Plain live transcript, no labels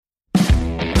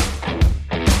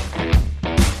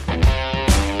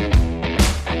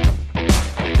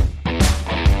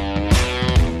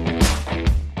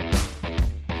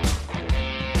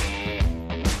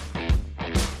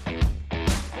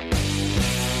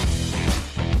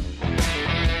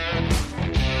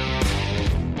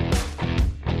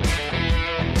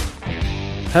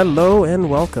Hello and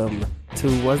welcome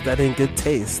to Was That in Good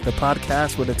Taste, the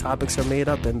podcast where the topics are made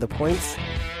up and the points,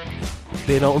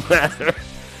 they don't matter.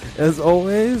 As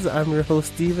always, I'm your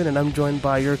host, Steven, and I'm joined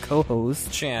by your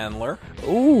co-host, Chandler.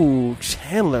 Ooh,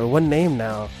 Chandler, one name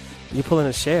now. You pulling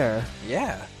a share.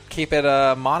 Yeah. Keep it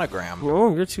a monogram.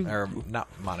 Oh, you're too... Or not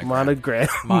monogram. Monogram.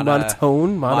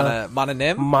 Monotone.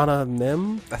 Mononym?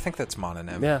 Mononym. I think that's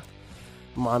mononym. Yeah.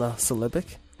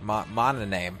 Monosyllabic.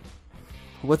 Mononym.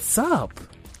 What's up?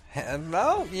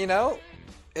 Well, you know,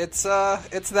 it's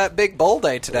that big bowl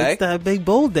day today. It's that big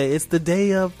bowl day. It's the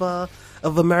day of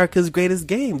America's greatest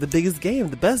game, the biggest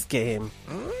game, the best game.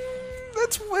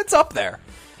 It's up there.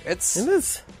 It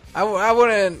is. I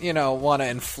wouldn't, want to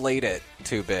inflate it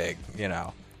too big,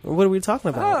 What are we talking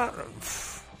about?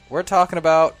 We're talking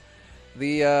about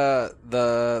the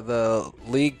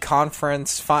league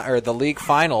conference or the league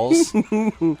finals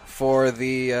for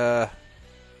the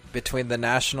between the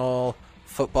National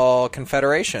Football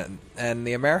Confederation and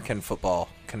the American Football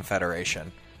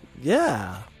Confederation.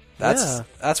 Yeah. That's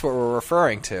what we're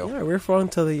referring to. Yeah, we're referring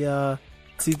to the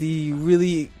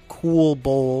really cool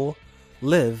bowl,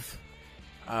 Live.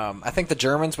 I think the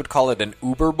Germans would call it an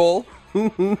Uber Bowl.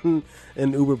 An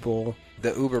Uber Bowl.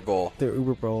 The Uber Bowl. The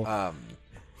Uber Bowl.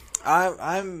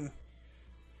 I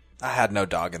had no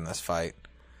dog in this fight.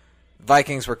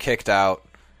 Vikings were kicked out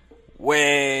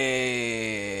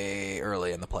way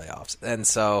early in the playoffs, and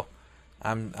so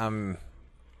I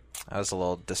was a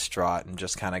little distraught and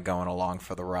just kind of going along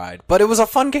for the ride. But it was a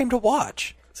fun game to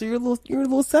watch. So you're a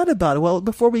little sad about it. Well,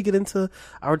 before we get into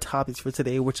our topics for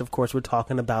today, which of course we're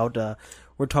talking about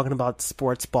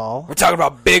sports ball. We're talking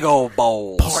about big old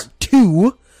bowls. Part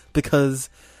 2, because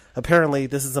apparently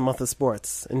this is a month of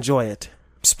sports. Enjoy it.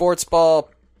 Sports ball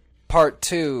part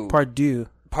 2. Part 2.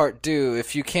 Part 2.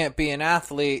 If you can't be an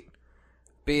athlete,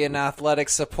 be an athletic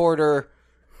supporter.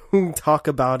 Talk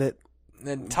about it.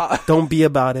 And Don't be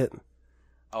about it.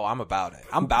 Oh, I'm about it.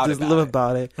 I'm about Just it. live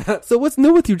about it. So what's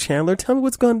new with you, Chandler? Tell me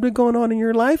what's been going on in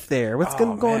your life there. What's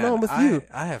going on with you?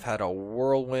 I have had a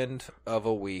whirlwind of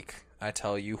a week. I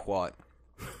tell you what.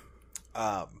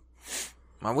 My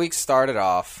week started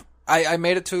off. I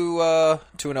made it to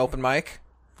an open mic.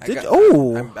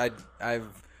 I've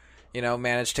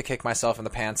managed to kick myself in the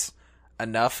pants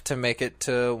enough to make it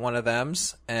to one of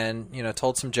them's, and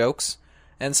told some jokes.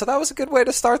 And so that was a good way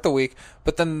to start the week.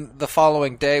 But then the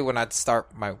following day, when I'd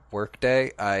start my work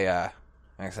day, I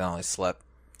accidentally slept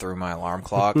through my alarm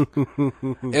clock. It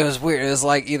was weird. It was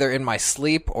like either in my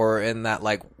sleep or in that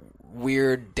like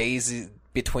weird daisy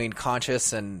between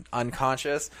conscious and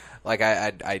unconscious. Like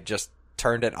I just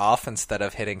turned it off instead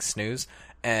of hitting snooze.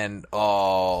 And it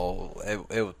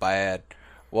was bad.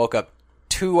 Woke up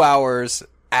 2 hours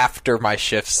after my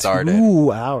shift started.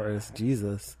 2 hours,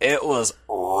 Jesus. It was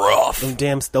rough. Them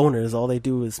damn stoners, all they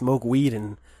do is smoke weed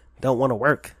and don't want to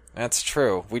work. That's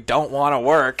true. We don't want to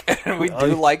work, and we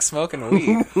do like smoking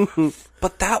weed.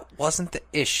 But that wasn't the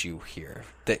issue here.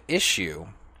 The issue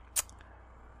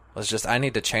was just I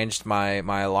need to change my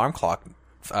alarm clock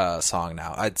song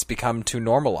now. It's become too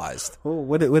normalized. Oh,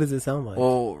 what does it sound like?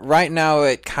 Well, right now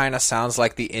it kind of sounds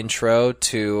like the intro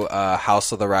to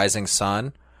House of the Rising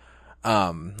Sun.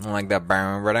 Like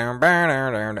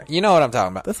that. You know what I'm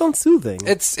talking about. That sounds soothing.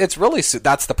 It's really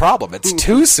that's the problem. It's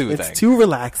too soothing. It's too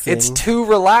relaxing. It's too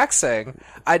relaxing.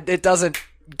 It doesn't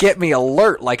get me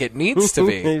alert like it needs to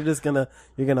be. You're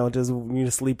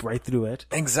gonna sleep right through it.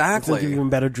 Exactly. It's gonna give you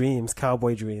even better dreams,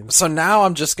 cowboy dreams. So now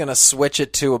I'm just gonna switch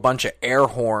it to a bunch of air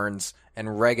horns and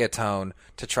reggaeton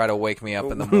to try to wake me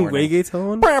up in the morning.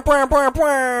 Reggaeton?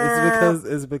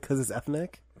 Is it because it's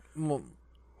ethnic? Well,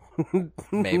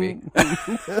 maybe.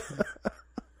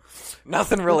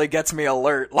 Nothing really gets me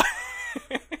alert.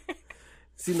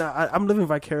 See, now I'm living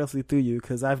vicariously through you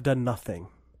because I've done nothing.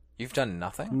 You've done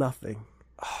nothing? Nothing.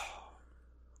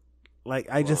 Like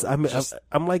I'm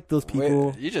like those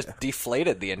people. You just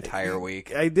deflated the entire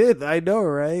week. I did. I know,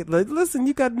 right? Like, listen,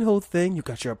 you got the whole thing. You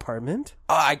got your apartment.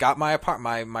 I got my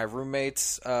apartment. My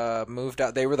roommates moved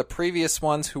out. They were the previous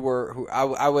ones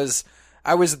I was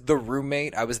the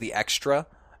roommate. I was the extra.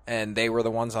 And they were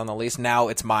the ones on the lease. Now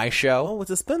it's my show. Oh,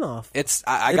 it's a spinoff.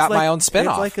 I got my own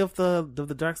spinoff. It's like if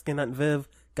the dark skin Aunt Viv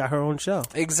got her own show.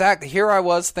 Exactly. Here I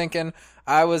was thinking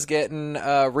I was getting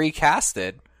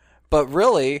recasted, but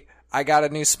really I got a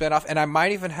new spinoff, and I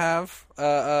might even have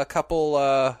a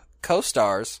couple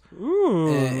co-stars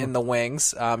in the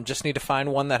wings. Just need to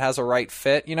find one that has a right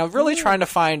fit. Really trying to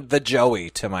find the Joey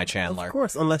to my Chandler. Of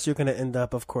course, unless you're going to end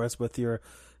up, of course, with your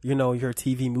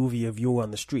TV movie of you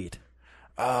on the street.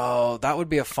 Oh, that would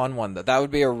be a fun one. That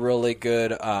would be a really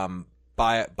good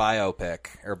biopic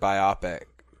or biopic.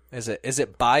 Is it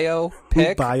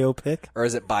biopic Biopic? or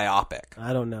is it biopic?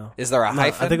 I don't know. Is there a No,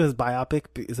 hyphen? I think it was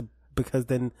biopic. Is it because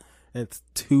then it's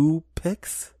 2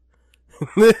 picks?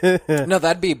 No,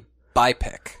 that'd be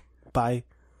bipic.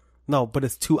 No, but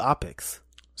it's 2 opics.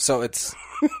 So it's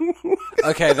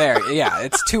okay. There, yeah,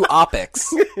 it's 2 opics.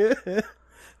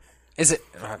 Is it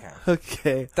okay?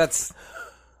 Okay. That's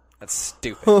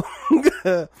stupid.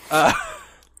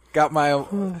 Got my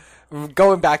own.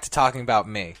 Going back to talking about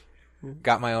me.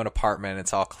 Got my own apartment.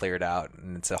 It's all cleared out,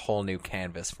 and it's a whole new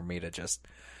canvas for me to just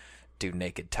do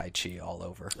naked Tai Chi all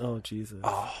over. Oh, Jesus.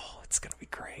 Oh, it's gonna be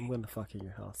great. I'm gonna fuck in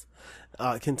your house.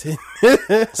 Continue.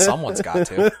 Someone's got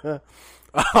to.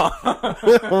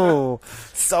 Oh,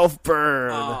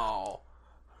 self-burn. Oh.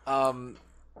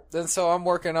 Then so I'm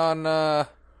working on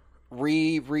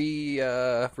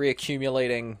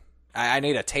reaccumulating. I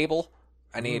need a table.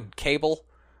 I need cable.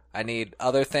 I need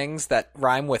other things that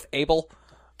rhyme with able.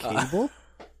 Cable?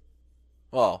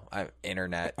 Well,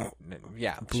 internet.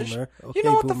 Yeah. Boomer. Okay, you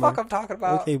know what the boomer. fuck I'm talking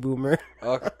about. Okay, boomer.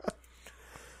 Okay.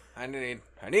 I need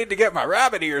to get my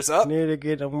rabbit ears up. Need to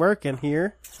get them working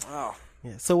here. Oh.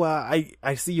 Yeah. So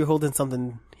I see you're holding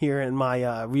something here in my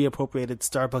reappropriated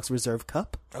Starbucks Reserve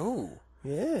cup. Oh.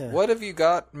 Yeah. What have you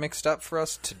got mixed up for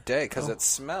us today? Because it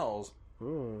smells.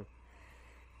 Smells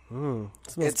It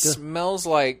good. smells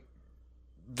like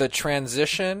the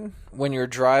transition when you're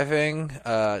driving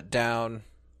down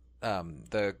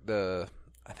the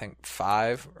I think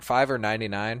 5 or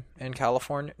 99 in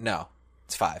California. No,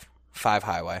 it's 5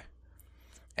 highway,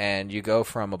 and you go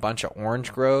from a bunch of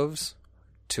orange groves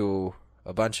to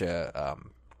a bunch of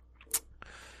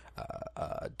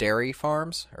dairy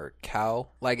farms or cow.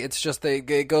 Like it's just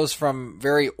it goes from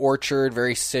very orchard,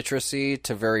 very citrusy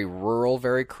to very rural,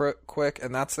 very quick,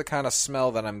 and that's the kind of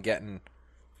smell that I'm getting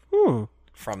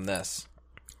from this.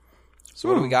 So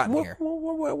what do we got in here?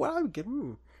 Well,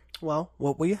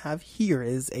 what we have here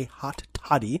is a hot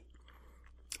toddy.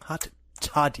 Hot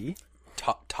toddy.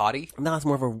 Toddy? Now it's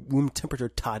more of a room temperature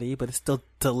toddy, but it's still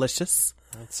delicious.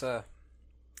 It's a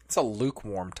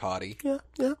lukewarm toddy. Yeah.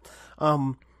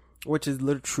 Which is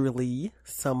literally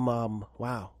some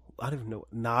wow, I don't even know,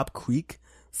 Knob Creek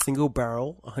single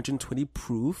barrel 120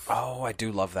 proof. Oh, I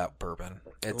do love that bourbon.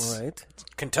 It's Right.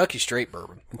 Kentucky straight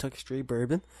bourbon. Kentucky straight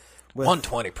bourbon. With,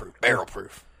 120 proof, barrel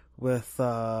proof. With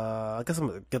I guess I'm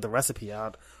gonna get the recipe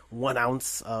out. 1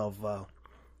 ounce of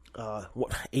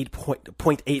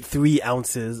 0.83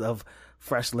 ounces of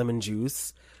fresh lemon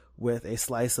juice with a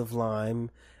slice of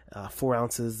lime, 4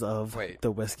 ounces of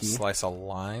the whiskey. Slice of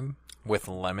lime with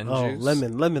lemon Oh, juice?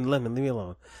 lemon, leave me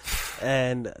alone.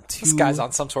 And This guy's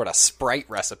on some sort of Sprite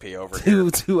recipe over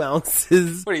here. 2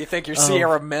 ounces. What do you think, you're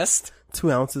Sierra Mist?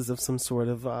 2 ounces of some sort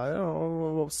of I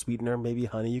don't know, sweetener, maybe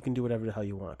honey. You can do whatever the hell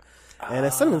you want. And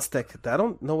a cinnamon stick. I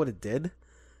don't know what it did.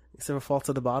 It's never fall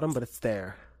to the bottom, but it's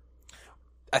there.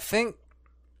 I think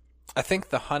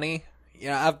the honey.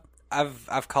 Yeah,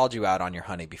 I've called you out on your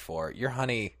honey before. Your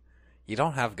honey, you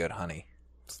don't have good honey.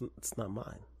 It's not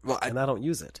mine. Well, and I don't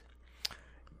use it.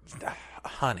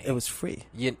 Honey. It was free.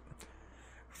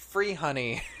 Free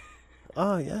honey.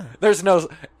 Oh yeah. There's no.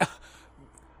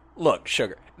 Look,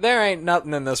 sugar. There ain't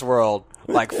nothing in this world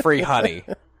like free honey.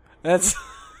 That's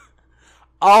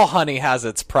all honey has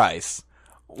its price.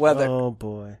 Whether Oh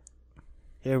boy.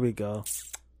 Here we go.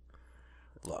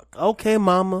 look, Okay,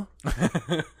 mama.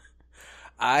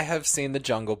 I have seen the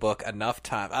Jungle Book enough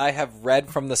time. I have read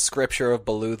from the scripture of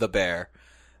Baloo the bear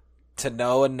to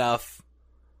know enough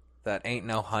that ain't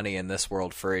no honey in this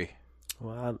world free.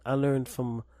 Well, I learned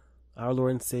from our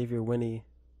Lord and Savior Winnie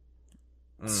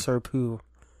Sir Pooh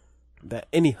that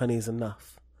any honey is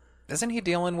enough. Isn't he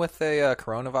dealing with a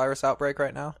coronavirus outbreak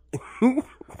right now?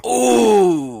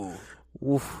 Ooh.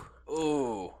 Oof.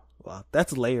 Ooh. Wow,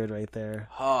 that's layered right there.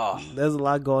 Oh. There's a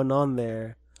lot going on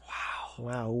there. Wow.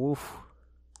 Wow. Oof.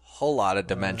 Whole lot of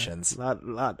dimensions.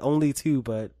 Not only 2,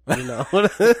 but you know.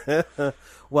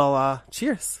 Well,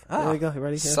 cheers. There we go. You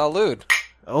ready? Yeah. Salud.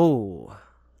 Oh,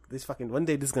 this fucking one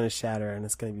day this is gonna shatter and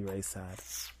it's gonna be very sad.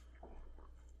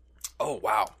 Oh,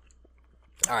 wow.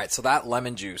 All right, so that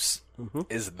lemon juice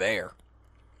is there.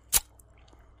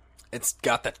 It's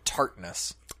got the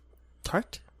tartness.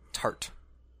 Tart.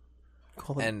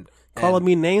 And Calling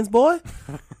me names, boy.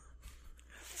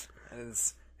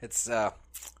 it's let's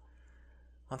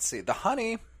see. The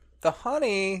honey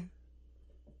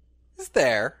is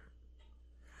there.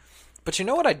 But you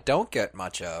know what I don't get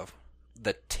much of?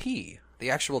 The tea.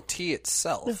 The actual tea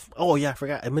itself. Oh yeah, I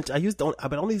forgot. I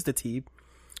only use the tea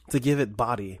to give it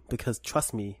body because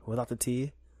trust me, without the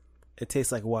tea, it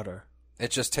tastes like water.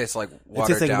 It just tastes like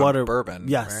watered down bourbon.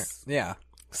 Yes. Right? Yeah.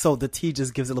 So the tea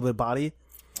just gives it a little bit of body.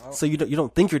 So you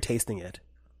don't think you're tasting it.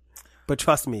 But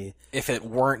trust me. If it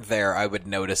weren't there, I would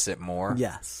notice it more.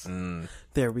 Yes.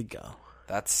 There we go.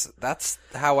 That's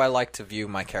how I like to view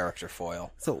my character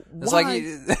foil. So It's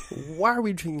why are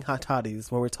we drinking hot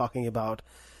toddies when we're talking about,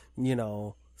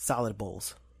 salad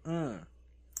bowls? I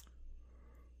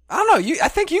don't know. I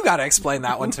think you got to explain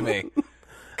that one to me.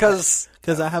 Because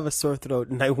I have a sore throat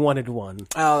and I wanted one.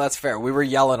 Oh, that's fair. We were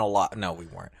yelling a lot. No, we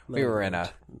weren't. We were in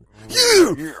a...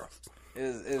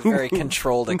 Is very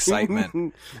controlled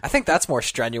excitement. I think that's more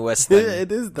strenuous than, it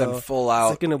is, though. Than full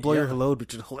out. It's going to blow your load,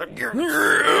 which is hilarious.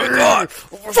 God,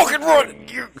 fucking run!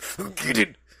 Get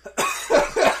it.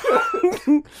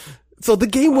 So the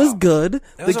game was good.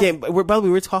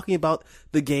 We're talking about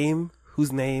the game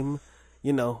whose name,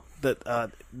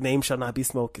 that name shall not be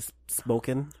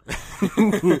spoken.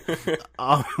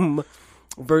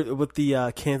 With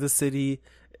the Kansas City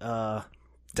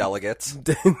delegates.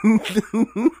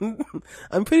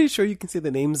 I'm pretty sure you can say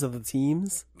the names of the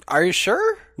teams. Are you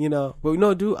sure? But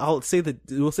no, we'll say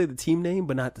the team name,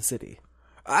 but not the city.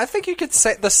 I think you could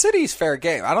say the city's fair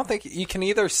game. I don't think you can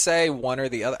either say one or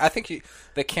the other. I think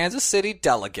the Kansas City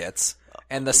delegates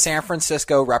and the San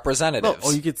Francisco representatives. No,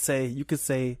 or you could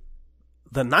say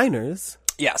the Niners.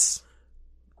 Yes.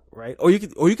 Right? Or you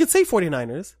could say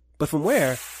 49ers, but from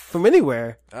where? From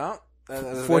anywhere. Oh,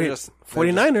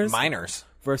 49ers miners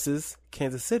versus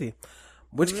Kansas City.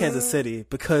 Which Kansas City?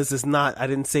 Because it's not, I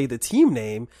didn't say the team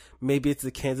name. Maybe it's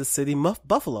the Kansas City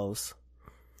Buffaloes.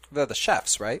 They're the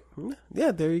chefs, right?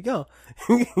 Yeah, there you go.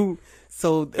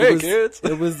 So kids.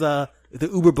 It was the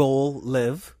Uber Bowl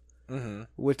Live,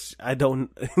 which I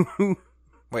don't.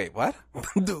 Wait, what?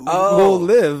 The Uber Bowl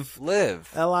Live.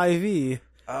 LIV.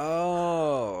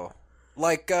 Oh,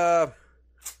 like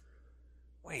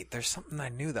wait, there's something I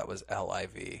knew that was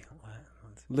LIV.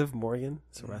 Liv Morgan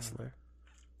is a wrestler.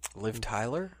 Liv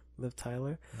Tyler? Liv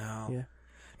Tyler? No. Yeah.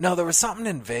 No, there was something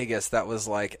in Vegas that was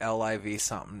like LIV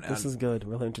something. This is good.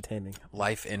 Really entertaining.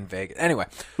 Life in Vegas. Anyway,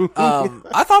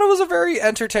 I thought it was a very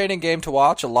entertaining game to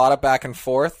watch. A lot of back and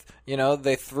forth.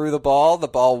 They threw the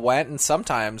ball went, and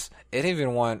sometimes it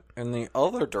even went in the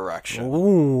other direction.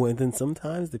 Ooh, and then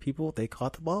sometimes the people, they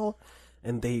caught the ball,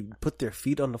 and they put their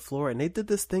feet on the floor, and they did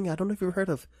this thing, I don't know if you've heard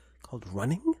of, called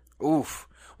running? Oof.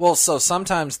 Well, so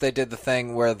sometimes they did the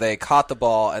thing where they caught the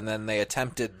ball, and then they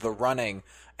attempted the running,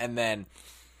 and then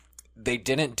they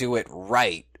didn't do it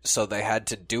right, so they had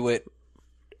to do it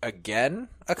again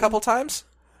a couple times.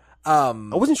 I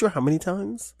wasn't sure how many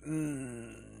times.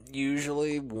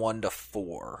 Usually 1 to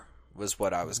 4 was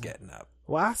what I was getting at.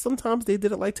 Well, sometimes they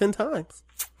did it like 10 times.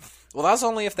 Well, that was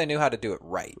only if they knew how to do it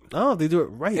right. Oh, they do it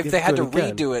right. If they had to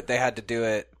redo it, they had to do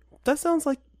it. That sounds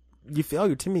like you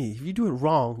failure to me. If you do it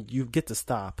wrong, you get to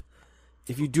stop.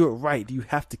 If you do it right, you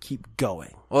have to keep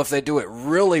going. Well, if they do it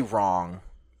really wrong,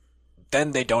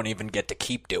 then they don't even get to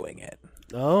keep doing it.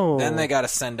 Oh. Then they got to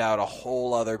send out a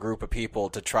whole other group of people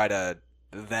to try to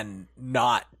then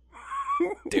not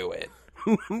do it.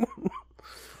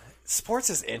 Sports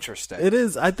is interesting. It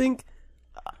is. I think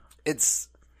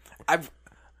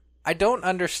I don't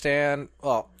understand.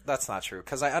 Well, that's not true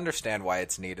because I understand why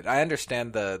it's needed. I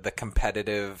understand the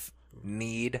competitive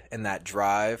need and that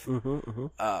drive.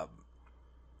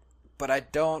 But I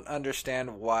don't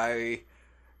understand why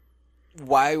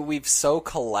we've so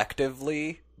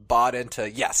collectively bought into,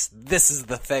 yes, this is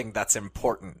the thing that's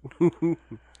important.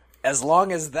 As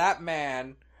long as that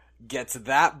man gets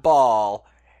that ball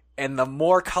in the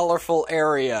more colorful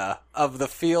area of the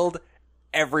field,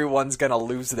 everyone's going to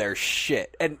lose their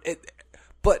shit.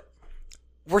 But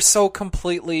we're so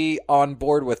completely on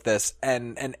board with this,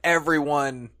 and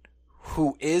everyone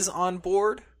who is on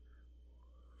board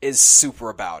is super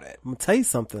about it. I'm going to tell you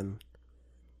something.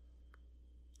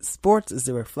 Sports is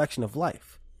the reflection of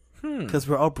life. Because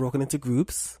we're all broken into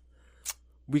groups.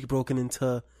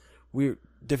 We're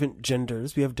different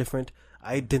genders. We have different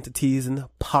identities in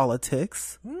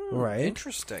politics. Right?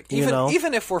 Interesting.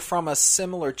 Even if we're from a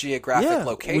similar geographic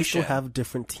location. We still have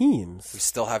different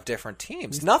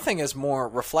teams. Nothing is more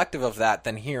reflective of that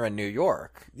than here in New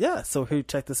York. Yeah, so here,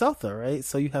 check this out though, right?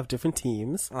 So you have different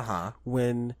teams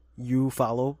when you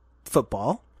follow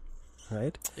football,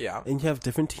 right? Yeah. And you have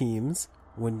different teams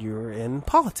when you're in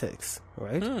politics,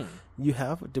 right? You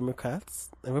have Democrats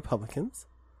and Republicans,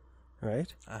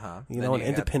 right? And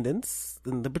independents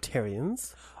and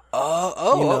libertarians.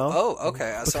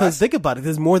 Okay. Because think about it,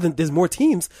 there's more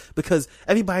teams because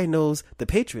everybody knows the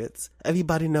Patriots.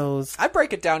 Everybody knows. I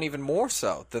break it down even more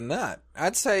so than that.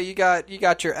 I'd say you got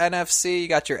your NFC, you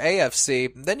got your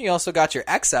AFC, then you also got your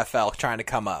XFL trying to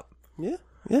come up. Yeah.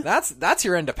 Yeah. That's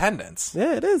your independence.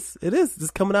 Yeah, it is. It is.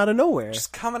 Just coming out of nowhere.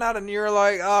 Just coming out and you're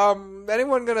like,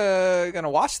 anyone gonna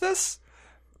watch this?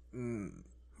 You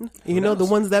know, knows? the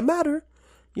ones that matter,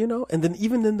 you know, and then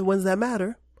even then the ones that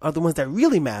matter are the ones that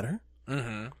really matter.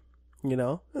 Mm-hmm. You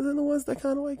know, and then the ones that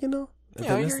kind of like, you know. You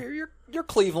know, you're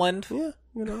Cleveland. Yeah,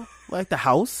 you know, like the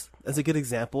House is a good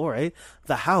example, right?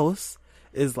 The House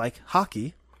is like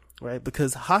hockey, right?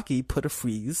 Because hockey put a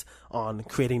freeze on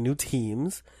creating new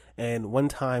teams, and one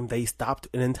time they stopped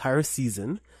an entire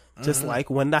season, just like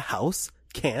when the House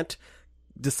can't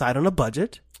decide on a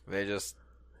budget. They just...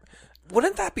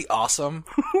 Wouldn't that be awesome?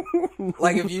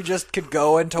 Like if you just could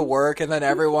go into work and then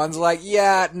everyone's like,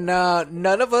 yeah, no,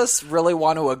 none of us really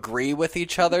want to agree with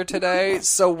each other today,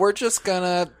 so we're just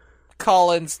gonna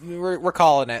call in, we're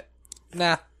calling it.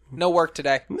 Nah, no work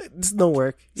today. It's no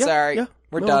work. Yeah, Sorry, yeah,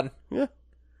 we're no, done. Yeah.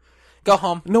 Go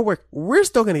home. No work. We're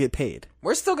still going to get paid.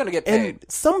 We're still gonna get paid. And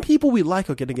some people we like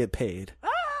are going to get paid.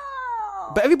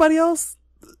 But everybody else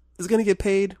is going to get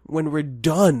paid when we're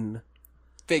done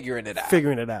Figuring it out.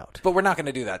 figuring it out. But we're not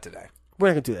gonna do that today. We're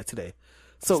not going to do that today.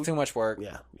 So It's too much work.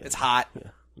 yeah, It's hot.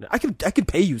 yeah. I could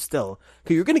pay you still,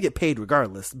 because you're going to get paid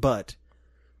regardless, but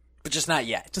But just not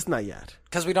yet. just not yet.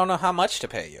 Because we don't know how much to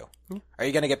pay you. Are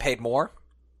you gonna get paid more?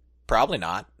 Probably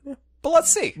not. But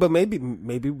let's see. But maybe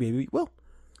we will.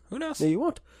 Who knows? Maybe you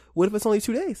won't. What if it's only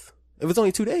 2 days? If it's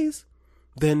only 2 days,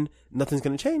 then nothing's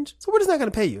going to change. So we're just not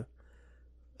going to pay you.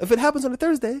 If it happens on a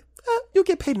Thursday, you'll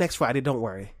get paid next Friday. Don't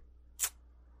worry.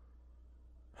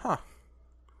 Huh.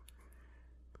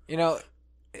 You know,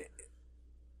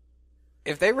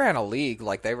 if they ran a league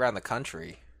like they ran the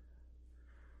country,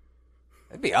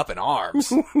 they'd be up in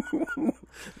arms.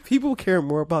 People care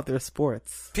more about their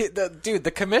sports. Dude,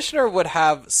 the commissioner would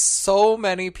have so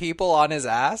many people on his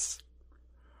ass.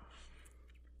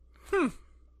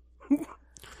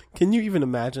 Can you even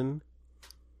imagine?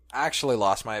 I actually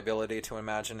lost my ability to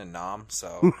imagine in Nam,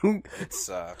 so it's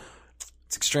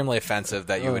extremely offensive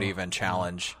that you would even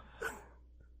challenge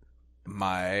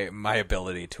my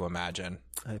ability to imagine.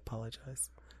 I apologize.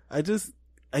 I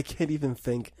can't even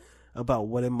think about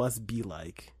what it must be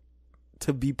like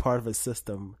to be part of a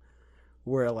system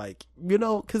where, like, you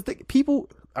know, because people,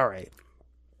 all right,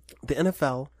 the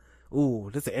NFL, ooh,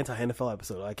 this is an anti-NFL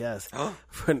episode, I guess.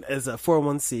 As a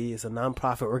 401c, it's a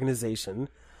nonprofit organization.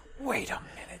 Wait a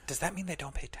minute. Does that mean they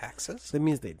don't pay taxes? That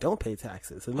means they don't pay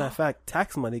taxes. As a matter of fact,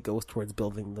 tax money goes towards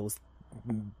building those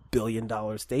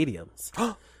billion-dollar stadiums.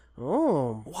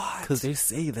 Oh, What? because they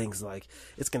say things like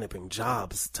it's going to bring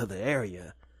jobs to the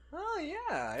area. Oh,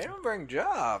 yeah. It'll bring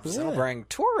jobs. Yeah. It'll bring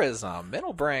tourism.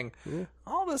 It'll bring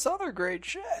all this other great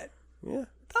shit. Yeah.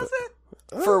 Does it?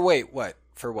 For what?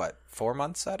 For what? 4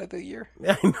 months out of the year?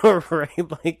 I know,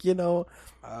 right? Like, you know.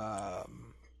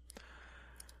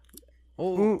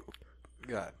 Oh,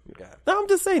 God. No, I'm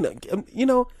just saying, you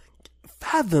know,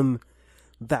 fathom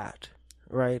that,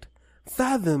 right?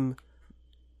 Fathom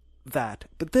that.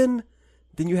 But then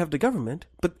you have the government,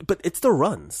 but it still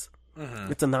runs.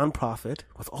 Mm-hmm. It's a nonprofit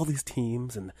with all these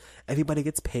teams, and everybody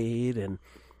gets paid, and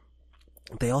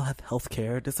they all have health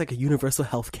care. It's like a universal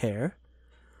health care,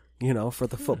 you know, for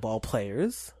the football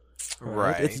players.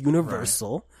 Right? It's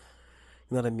universal. Right.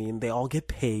 You know what I mean? They all get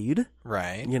paid.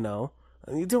 Right. You know,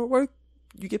 and you don't work,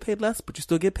 you get paid less, but you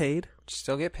still get paid.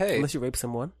 Still get paid. Unless you rape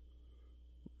someone.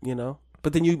 You know?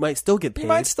 But then you might still get paid. You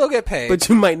might still get paid. But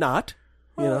you might not.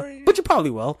 You know? But you probably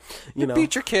will. You know?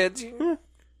 Beat your kids. You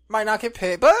might not get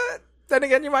paid. But then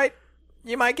again, you might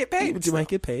get paid. But you might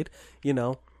get paid. You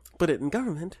know? But in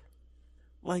government,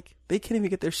 like, they can't even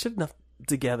get their shit enough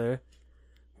together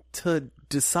to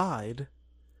decide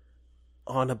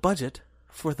on a budget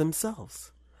for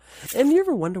themselves. And you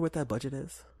ever wonder what that budget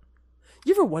is?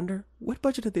 You ever wonder what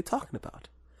budget are they talking about?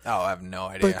 Oh, I have no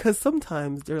idea. Because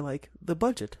sometimes they're like the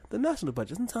budget, the national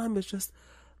budget. Sometimes it's just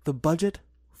the budget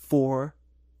for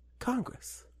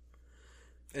Congress.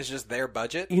 It's just their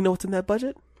budget? You know what's in that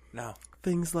budget? No.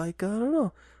 Things like, I don't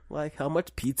know, like how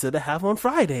much pizza to have on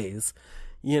Fridays,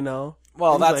 you know?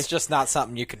 Well, Things that's like, just not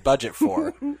something you could budget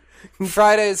for.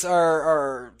 Fridays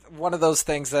are one of those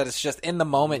things that it's just in the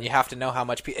moment. You have to know how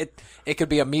much it could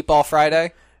be a meatball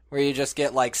Friday where you just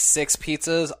get like 6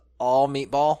 pizzas, all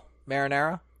meatball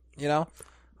marinara, you know,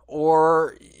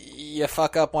 or you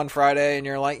fuck up one Friday and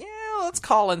you're like, yeah, let's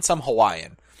call in some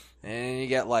Hawaiian, and you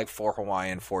get like 4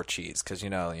 Hawaiian, 4 cheese because you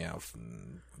know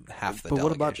half the. But delegation.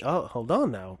 what about? Oh, hold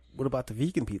on now. What about the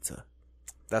vegan pizza?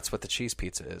 That's what the cheese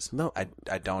pizza is. No, I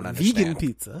don't understand. Vegan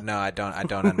pizza. No, I don't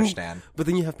understand. But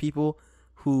then you have people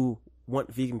who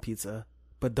want vegan pizza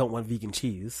but don't want vegan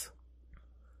cheese.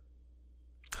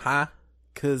 Huh?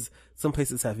 Because some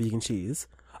places have vegan cheese.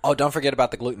 Oh, don't forget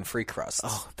about the gluten-free crusts.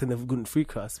 Oh, then the gluten-free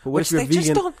crust. But what Which if you're they vegan?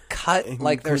 just don't cut and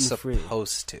like they're gluten-free?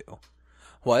 supposed to.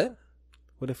 What?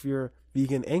 What if you're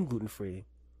vegan and gluten-free?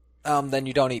 Then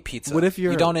you don't eat pizza. What if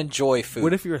you don't enjoy food?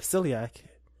 What if you're a celiac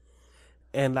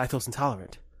and lactose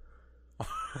intolerant?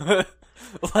 Well,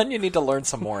 then you need to learn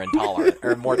some more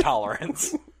more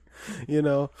tolerance. You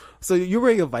know, so you're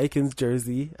wearing a Vikings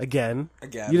jersey again.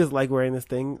 Again. You just like wearing this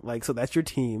thing, like, so that's your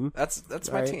team. That's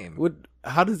my right? team.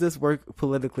 How does this work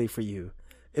politically for you?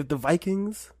 If the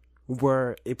Vikings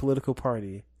were a political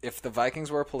party, If the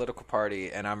Vikings were a political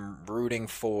party and I'm rooting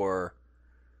for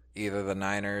either the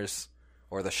Niners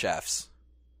or the Chefs,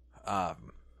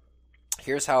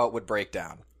 here's how it would break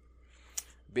down.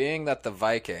 Being that the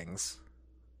Vikings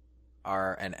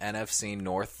are an NFC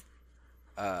North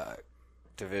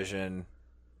division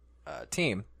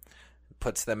team,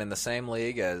 puts them in the same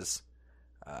league as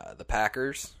the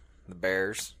Packers, the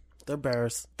Bears, the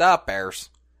Bears.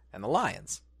 and the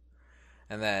Lions.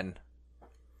 And then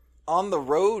on the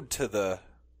road to the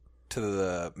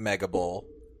Mega Bowl,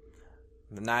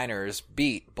 the Niners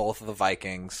beat both of the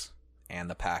Vikings and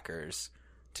the Packers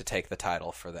to take the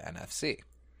title for the NFC.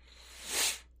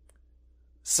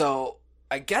 So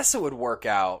I guess it would work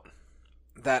out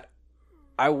that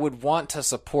I would want to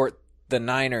support the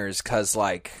Niners because,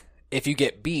 like, if you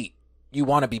get beat, you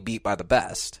want to be beat by the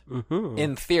best,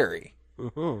 in theory.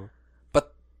 Mm-hmm.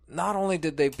 But not only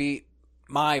did they beat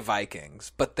my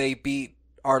Vikings, but they beat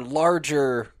our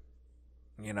larger,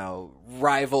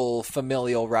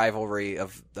 familial rivalry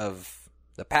of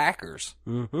the Packers.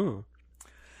 Mm-hmm.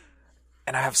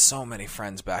 And I have so many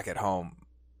friends back at home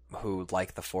who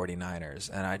like the 49ers,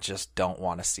 and I just don't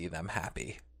want to see them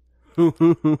happy.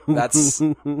 That's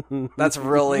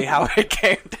really how it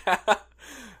came down.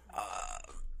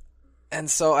 And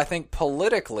so I think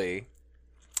politically,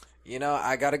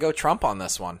 I got to go Trump on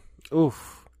this one.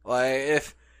 Oof.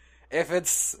 Like if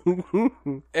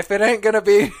it ain't gonna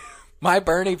be my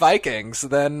Bernie Vikings,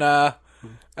 then I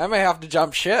may have to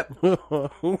jump ship. So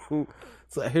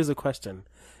here's a question: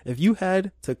 if you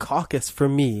had to caucus for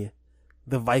me,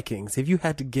 the Vikings, if you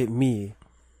had to get me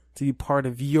to be part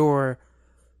of your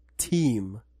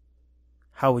team,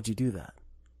 how would you do that?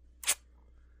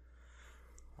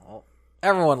 Well,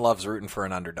 everyone loves rooting for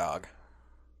an underdog.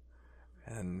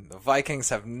 And the Vikings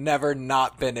have never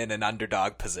not been in an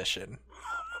underdog position.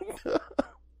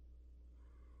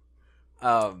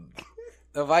 The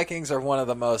Vikings are one of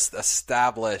the most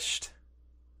established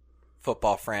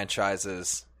football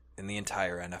franchises in the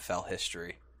entire NFL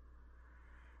history.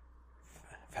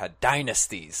 I've had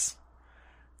dynasties,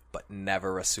 but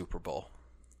never a Super Bowl.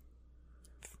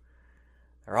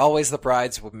 They're always the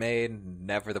bridesmaid,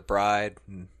 never the bride.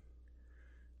 And,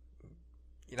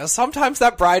 sometimes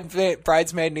that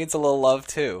bridesmaid needs a little love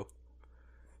too.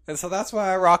 And so that's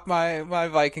why I rock my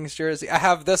Vikings jersey. I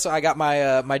have this. I got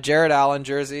my Jared Allen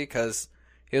jersey because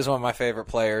he was one of my favorite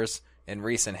players in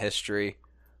recent history.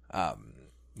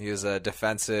 He was a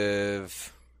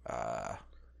defensive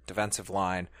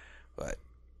line, but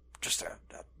just a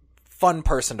fun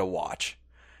person to watch.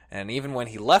 And even when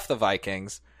he left the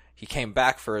Vikings, he came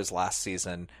back for his last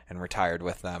season and retired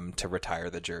with them to retire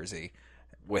the jersey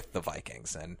with the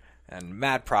Vikings. And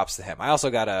mad props to him. I also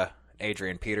got a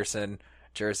Adrian Peterson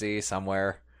jersey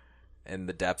somewhere in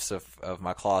the depths of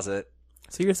my closet.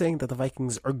 So you're saying that the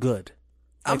Vikings are good?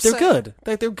 They're good.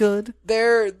 Like they're good.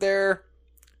 They're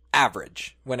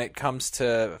average when it comes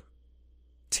to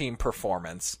team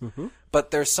performance. Mm-hmm.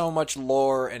 But there's so much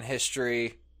lore and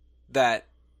history that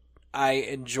I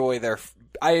enjoy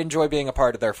being a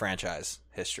part of their franchise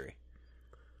history.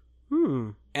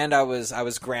 And I was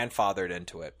grandfathered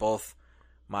into it. Both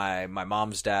my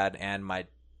mom's dad and my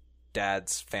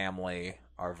dad's family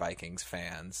are Vikings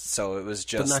fans. So it was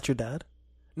just... But not your dad?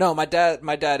 No, my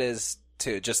dad is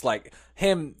too. Just like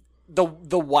him, the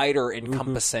wider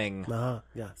encompassing...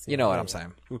 Yes. You know what I'm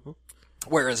saying. Mm-hmm.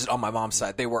 Whereas on my mom's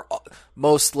side, they were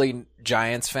mostly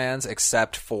Giants fans,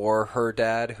 except for her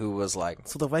dad, who was like...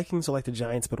 So the Vikings are like the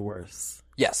Giants, but worse.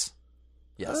 Yes.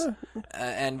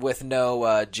 And with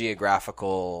no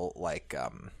geographical,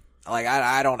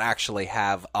 I don't actually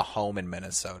have a home in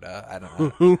Minnesota. I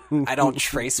don't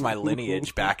trace my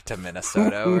lineage back to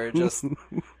Minnesota. We're just...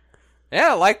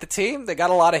 Yeah, I like the team. They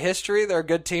got a lot of history. They're a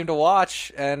good team to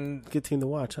watch. And good team to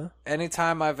watch, huh?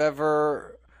 Anytime I've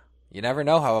ever... You never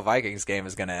know how a Vikings game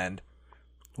is going to end.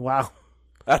 Wow.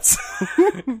 That's...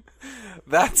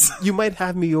 You might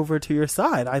have me over to your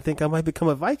side. I think I might become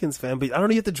a Vikings fan, but I don't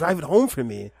know, you have to drive it home for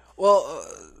me. Well,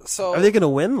 so... Are they going to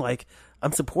win? Like,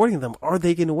 I'm supporting them. Are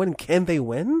they going to win? Can they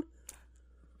win?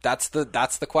 That's the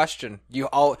question. You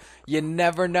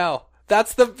never know.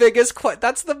 That's the biggest.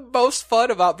 That's the most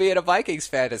fun about being a Vikings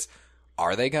fan. Is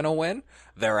are they going to win?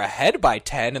 They're ahead by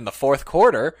 10 in the fourth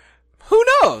quarter. Who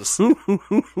knows?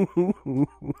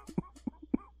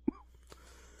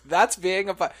 That's being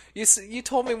a. You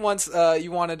told me once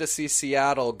you wanted to see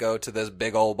Seattle go to this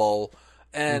big old bowl,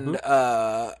 and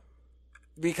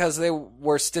because they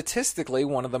were statistically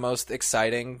one of the most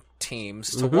exciting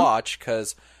teams to watch,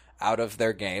 because out of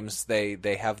their games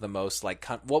they have the most like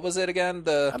what was it again?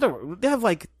 They have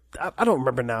like. I don't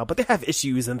remember now, but they have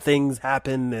issues and things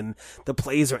happen and the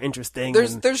plays are interesting.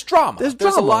 There's drama. There's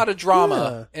drama. a lot of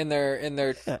drama in their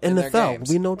NFL.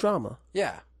 We know drama.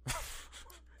 Yeah.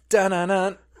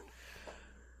 Dun-dun-dun.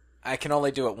 I can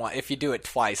only do it once. If you do it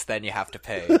twice, then you have to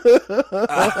pay.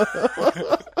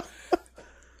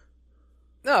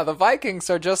 No, the Vikings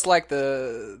are just like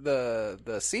the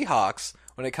Seahawks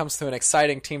when it comes to an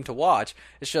exciting team to watch.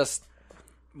 It's just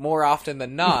more often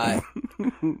than not.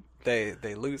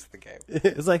 They lose the game.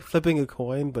 It's like flipping a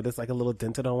coin, but it's like a little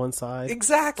dented on one side.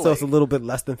 Exactly. So it's a little bit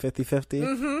less than 50-50.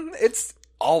 Mm-hmm. It's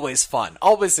always fun.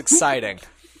 Always exciting.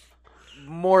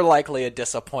 More likely a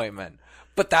disappointment.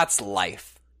 But that's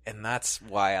life. And that's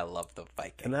why I love the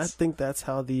Vikings. And I think that's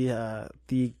how the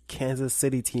Kansas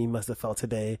City team must have felt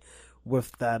today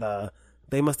with that.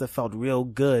 They must have felt real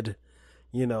good,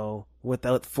 with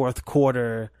that fourth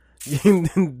quarter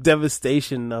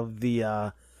devastation of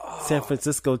the San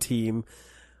Francisco team.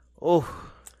 Oh,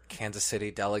 Kansas City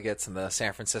delegates and the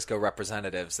San Francisco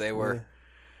representatives. They were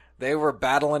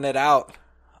battling it out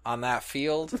on that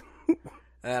field.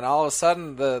 And all of a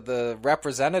sudden the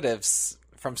representatives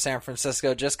from San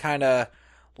Francisco just kind of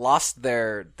lost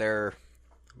their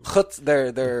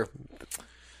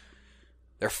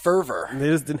fervor. They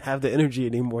just didn't have the energy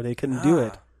anymore. They couldn't do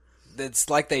it. It's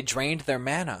like they drained their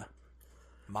mana.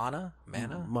 Mana?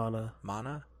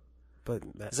 But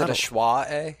is it a schwa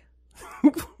A?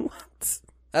 What?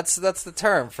 That's the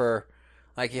term for,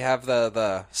 like, you have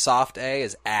the soft A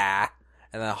is ah,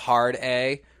 and the hard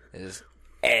A is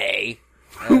A,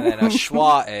 and then a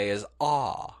schwa A is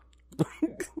ah.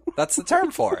 That's the term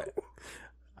for it.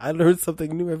 I learn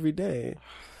something new every day.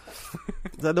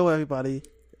 I know everybody,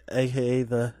 aka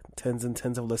the tens and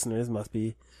tens of listeners, must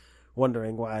be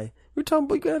wondering why you're talking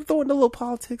about you gotta throw in a little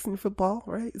politics in football,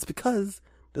 right? It's because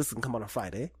this doesn't come on a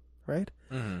Friday. Right?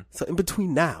 Mm-hmm. So in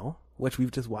between now, which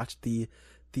we've just watched the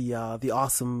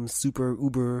awesome super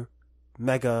uber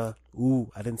mega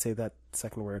I didn't say that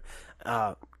second word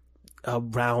a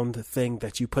round thing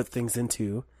that you put things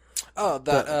into. Oh,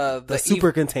 the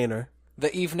super container.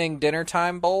 The evening dinner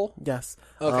time bowl? Yes.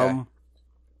 Okay.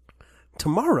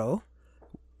 Tomorrow,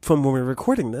 from when we're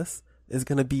recording this, is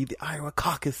going to be the Iowa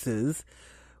caucuses,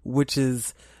 which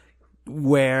is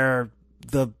where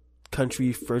the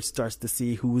country first starts to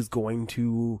see who's going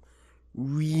to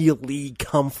really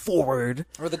come forward.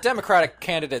 Or the Democratic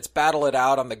candidates battle it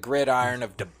out on the gridiron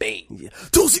of debate. Yeah.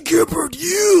 Tulsi Gabbard,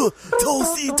 yeah!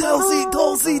 Tulsi!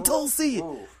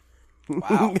 Ooh. Wow.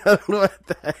 I don't know what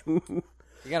that... You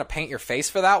gonna paint your face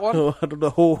for that one? Oh, I don't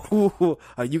know.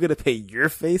 Are you gonna paint your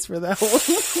face for that one?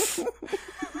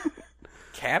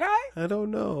 Can I? I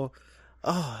don't know.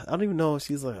 Oh, I don't even know if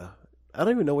she's like I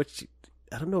don't know what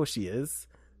she is.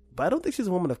 But I don't think she's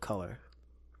a woman of color.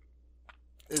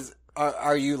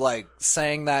 Are you like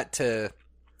saying that to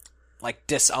like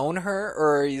disown her,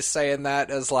 or are you saying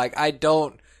that as like I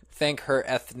don't think her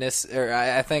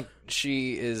I think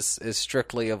she is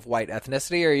strictly of white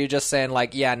ethnicity, or are you just saying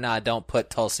like don't put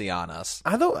Tulsi on us?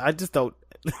 I just don't.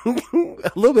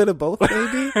 A little bit of both,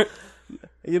 maybe.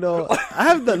 I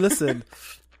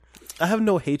have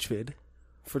no hatred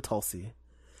for Tulsi.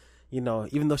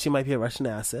 Even though she might be a Russian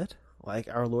asset.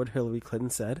 Like our Lord Hillary Clinton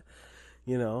said,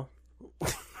 You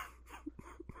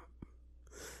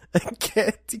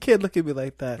can't look at me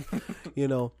like that,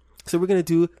 So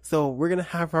we're gonna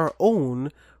have our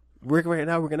own. Right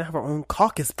now we're gonna have our own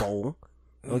caucus bowl.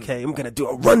 Okay, I'm gonna do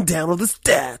a rundown of the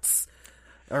stats.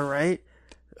 All right.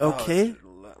 Okay.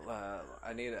 Oh,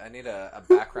 I need a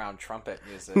background trumpet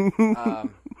music.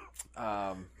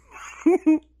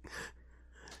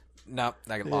 No,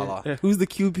 la. Who's the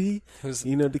QB? The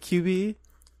QB?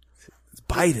 It's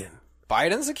Biden.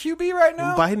 Biden's a QB right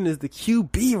now? Biden is the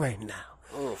QB right now.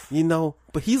 Oof.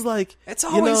 But he's like... It's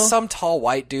always some tall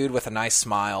white dude with a nice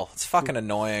smile. It's fucking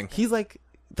annoying. He's like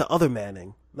the other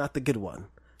Manning, not the good one.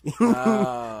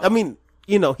 I mean,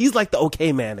 he's like the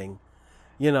okay Manning.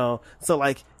 So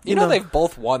like... they've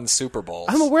both won Super Bowls.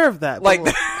 I'm aware of that. Like,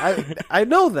 I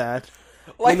know that.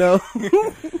 Like,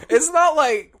 it's not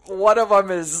like one of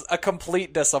them is a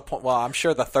complete disappointment. Well, I'm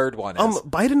sure the third one is.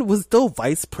 Biden was still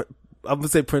vice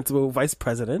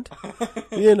president.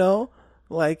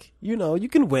 Like, you know, you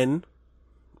can win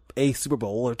a Super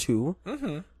Bowl or two,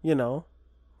 you know,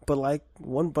 but like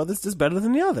one brother's just better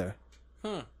than the other.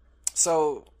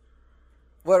 So,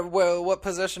 what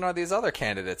position are these other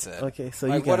candidates in? Okay, so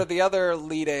like, you got, what are the other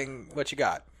leading? What you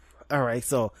got? all right,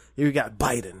 so you got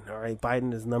Biden. All right,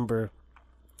 Biden is number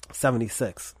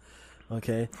 76.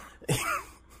 Okay,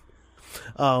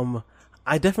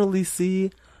 I definitely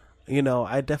see, you know,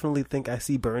 I definitely think I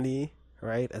see Bernie,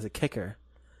 right, as a kicker,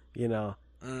 you know.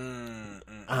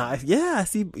 Yeah, I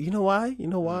see. You know why? You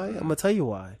know why? I'm gonna tell you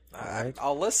why. All right?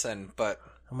 I'll listen, but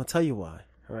I'm gonna tell you why.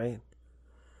 Right?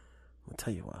 I'm gonna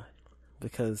tell you why.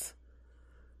 Because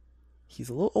he's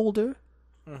a little older,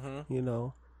 you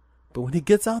know, but when he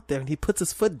gets out there and he puts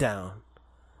his foot down,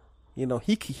 you know,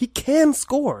 he can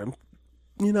score,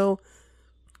 you know.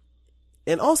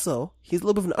 And also, he's a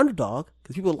little bit of an underdog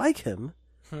because people like him,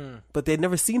 but they'd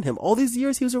never seen him. All these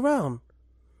years he was around.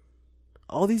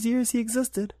 All these years he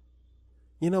existed,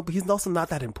 you know, but he's also not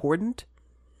that important.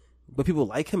 But people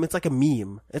like him. It's like a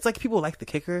meme. It's like people like the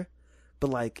kicker,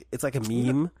 but like it's like a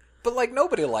meme. But like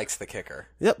nobody likes the kicker.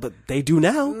 Yeah, but they do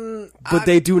now.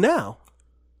 They do now.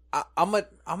 I'm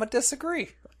a disagree.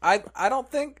 I don't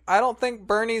think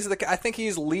Bernie's I think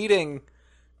he's leading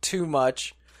too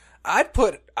much. I'd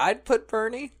put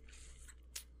Bernie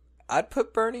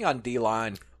on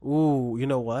D-line. Ooh, you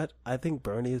know what? I think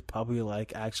Bernie is probably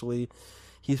like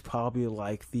he's probably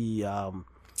like the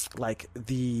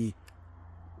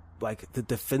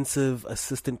defensive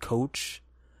assistant coach,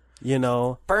 you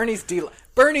know. Bernie's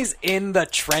in the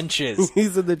trenches.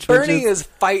 He's in the trenches. Bernie is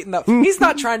fighting he's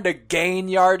not trying to gain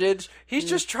yardage. He's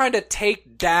just trying to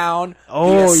take down.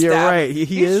 Oh, you're right.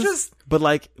 He is. Just, but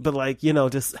like, you know,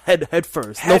 just head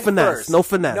first. No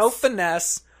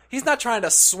finesse. He's not trying to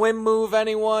swim move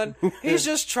anyone. He's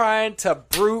just trying to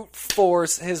brute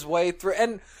force his way through.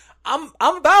 And I'm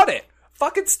about it.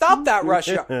 Fucking stop that rush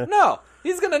yard. No,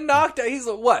 he's gonna knock down. He's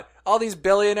what? All these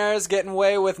billionaires getting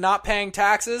away with not paying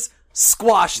taxes?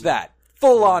 Squash that.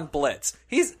 Full on blitz.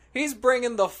 He's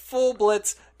bringing the full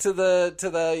blitz to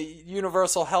the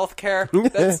universal health care.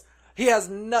 He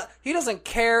doesn't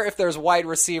care if there's wide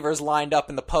receivers lined up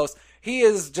in the post. He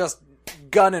is just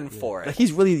gunning for it. Like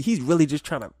he's really just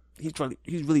trying to. He's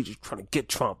really just trying to get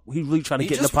Trump. He's really trying to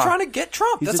get in the pocket. He's just trying to get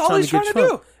Trump. That's all he's trying to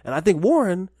do. And I think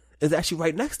Warren is actually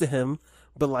right next to him.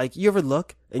 But like, you ever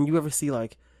look and you ever see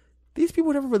like these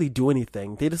people never really do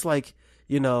anything. They just like,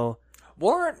 you know.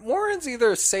 Warren's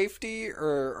either safety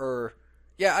or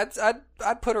yeah.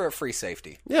 I'd put her at free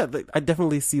safety. Yeah, I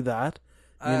definitely see that.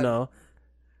 You know,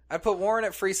 I put Warren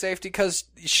at free safety because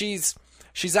she's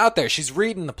out there. She's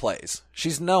reading the plays.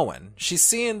 She's knowing. She's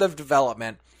seeing the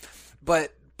development.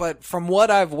 But from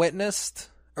what I've witnessed,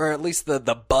 or at least the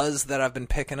buzz that I've been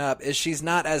picking up, is she's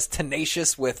not as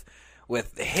tenacious with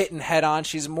hitting head on.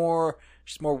 She's more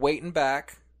waiting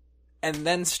back and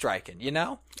then striking, you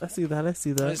know? I see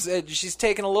that. She's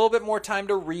taking a little bit more time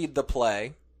to read the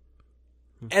play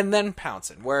and then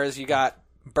pouncing. Whereas you got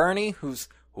Bernie,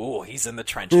 he's in the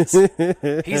trenches.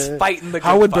 He's fighting the good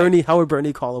How would fight.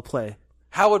 Bernie call a play?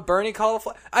 How would Bernie call a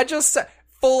play? I just said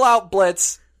full out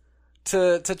blitz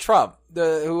to Trump,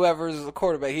 whoever's the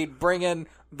quarterback. He'd bring in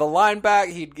the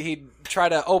linebacker. He'd try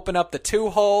to open up the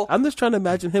 2-hole. I'm just trying to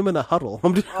imagine him in a huddle.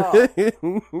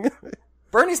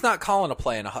 Bernie's not calling a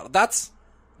play in a huddle. That's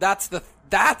the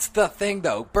thing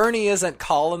though. Bernie isn't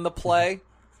calling the play.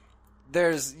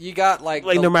 You got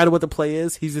no matter what the play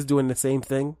is, he's just doing the same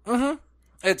thing. Mm-hmm.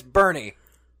 It's Bernie.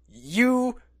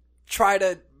 You try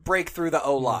to break through the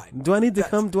O-line. Do I need to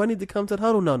come to the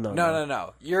huddle?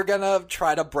 No. You're gonna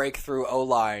try to break through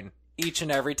O-line each and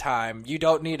every time. You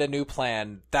don't need a new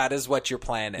plan. That is what your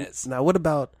plan is. Now, what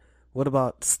about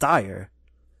Steyer?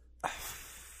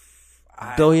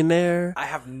 Billionaire. I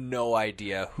have no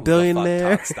idea who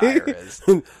billionaire. the fuck Todd Steyer is.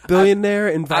 Billionaire,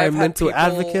 environmental I've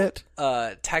had people,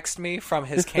 advocate. Text me from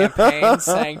his campaign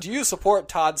saying, "Do you support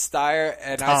Todd Steyer?"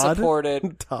 And Todd? I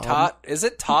supported Todd. Is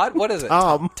it Todd? What is it?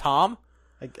 Tom?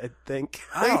 I think.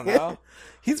 I don't know.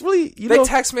 He's really. They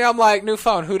text me. I'm like, new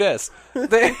phone. Who dis?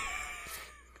 I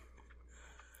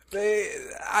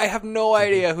have no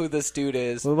idea who this dude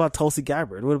is. What about Tulsi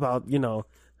Gabbard? What about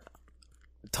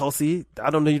Tulsi?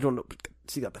 I don't know. You don't know.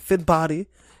 She got the fit body.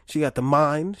 She got the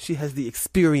mind. She has the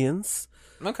experience.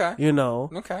 Okay.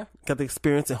 Okay. Got the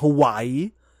experience in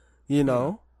Hawaii.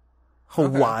 Hawaii.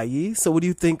 Okay. So what do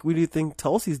you think? What do you think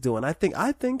Tulsi's doing? I think.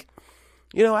 I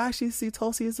actually see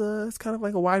Tulsi as kind of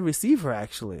like a wide receiver.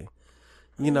 Actually,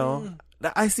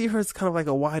 I see her as kind of like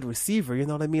a wide receiver. You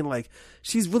know what I mean? Like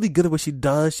she's really good at what she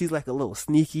does. She's like a little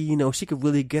sneaky. She could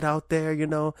really get out there.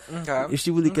 Okay. If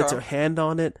she really gets her hand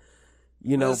on it.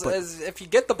 You know, but if you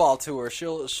get the ball to her,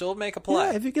 she'll make a play.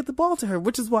 yeah, if you get the ball to her,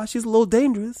 which is why she's a little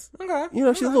dangerous. Okay. You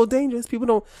know, she's a little dangerous. People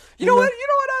don't. You know what?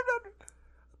 I'm not.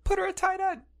 Put her at tight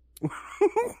end.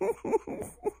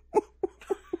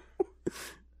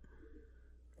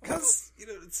 Because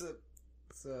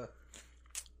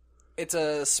it's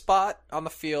a spot on the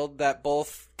field that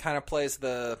both kind of plays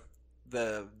the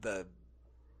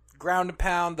ground and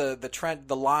pound, the trend,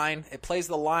 the line. It plays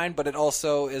the line, but it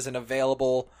also is an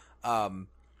available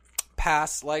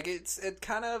pass. Like it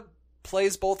kind of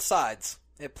plays both sides.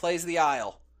 It plays the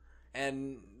aisle,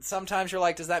 and sometimes you're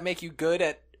like, does that make you good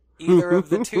at either of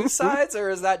the two sides, or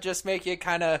does that just make you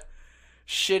kind of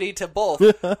shitty to both?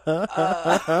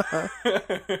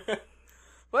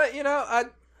 But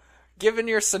given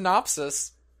your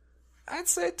synopsis, I'd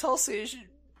say Tulsi should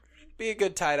be a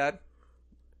good tight end.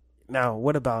 Now,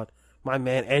 what about my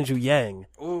man Andrew Yang?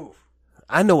 Ooh,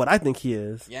 I know what I think he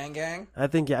is. Yang Gang. I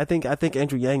think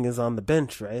Andrew Yang is on the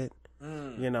bench, right?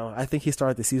 You know, I think he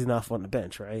started the season off on the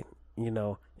bench, right? You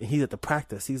know, and he's at the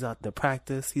practice. He's out there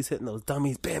practice. He's hitting those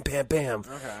dummies, bam, bam, bam.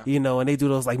 Okay. You know, and they do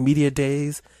those like media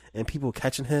days, and people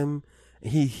catching him.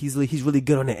 And he's really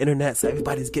good on the internet, so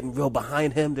everybody's getting real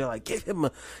behind him. They're like, give him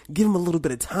a little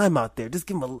bit of time out there. Just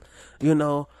give him a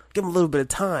little bit of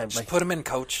time. Just like, put him in,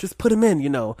 coach. Just put him in. You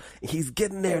know, he's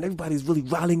getting there, and everybody's really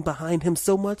rallying behind him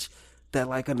so much that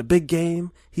like on the big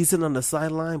game, he's sitting on the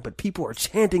sideline, but people are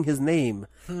chanting his name.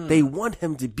 They want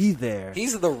him to be there.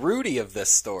 He's the Rudy of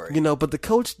this story. You know, but the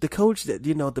coach that,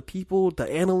 you know, the people, the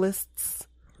analysts,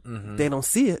 they don't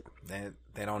see it.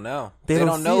 They don't know. They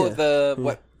don't know see it.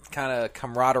 what kind of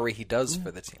camaraderie he does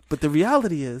for the team. But the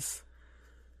reality is,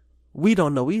 we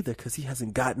don't know either because he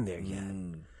hasn't gotten there yet.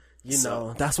 You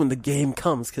know, that's when the game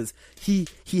comes because he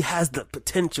has the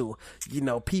potential. You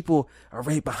know, people are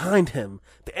right behind him.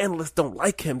 The analysts don't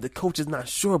like him. The coach is not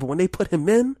sure. But when they put him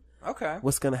in, okay,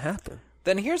 what's going to happen?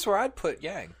 Then here's where I'd put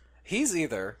Yang. He's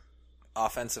either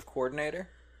offensive coordinator,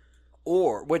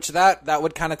 or which that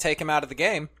would kind of take him out of the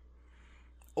game,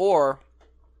 or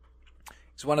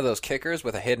he's one of those kickers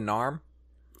with a hidden arm.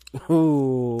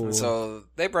 Ooh. And so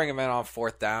they bring him in on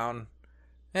 4th down.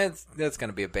 It's going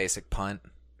to be a basic punt.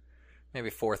 Maybe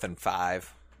 4th and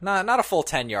 5. Not a full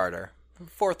 10-yarder.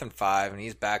 4th and 5, and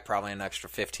he's back probably an extra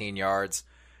 15 yards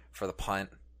for the punt.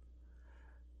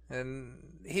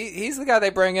 And he's the guy they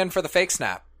bring in for the fake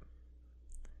snap.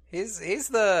 He's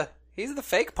the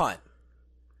fake punt.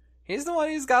 He's the one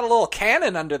who's got a little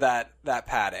cannon under that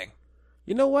padding.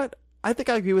 You know what? I think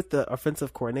I agree with the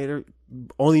offensive coordinator.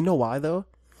 Only know why though?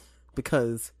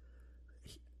 Because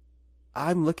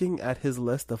I'm looking at his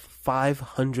list of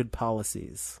 500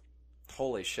 policies.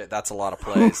 Holy shit, that's a lot of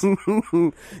plays.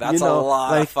 That's a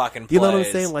lot of fucking plays. You know what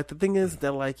I'm saying? Like, the thing is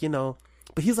that, like, you know,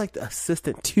 but he's like the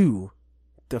assistant to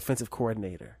the offensive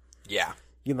coordinator. Yeah.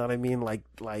 You know what I mean? Like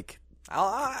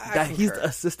I that he's the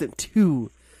assistant to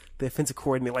the offensive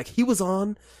coordinator. Like, he was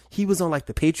on like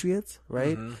the Patriots,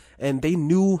 right? Mm-hmm. And they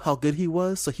knew how good he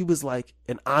was, so he was like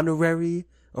an honorary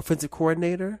offensive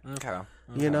coordinator. Okay.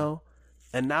 You know?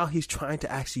 And now he's trying to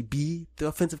actually be the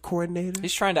offensive coordinator.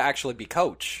 He's trying to actually be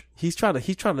coach. He's trying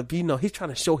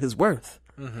to show his worth.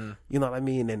 Mm-hmm. You know what I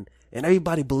mean? And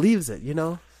everybody believes it, you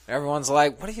know? Everyone's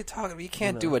like, what are you talking about? You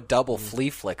can't do a double flea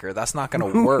flicker. That's not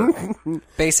going to work.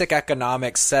 Basic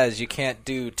economics says you can't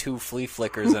do 2 flea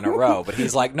flickers in a row. But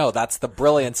he's like, no, that's the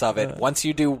brilliance of it. Once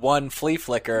you do 1 flea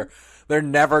flicker, they're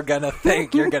never going to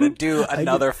think you're going to do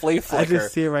another flea flicker. I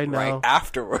just see it right now. Right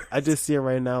afterwards. I just see it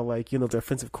right now, like, you know, the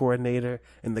offensive coordinator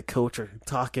and the coach are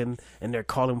talking and they're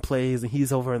calling plays and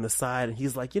he's over on the side and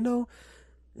he's like, you know,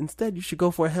 instead you should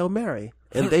go for a Hail Mary.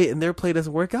 And their play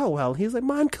doesn't work out well. And he's like,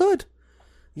 mine could.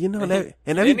 You know, they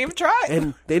didn't even try.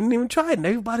 And they didn't even try it. And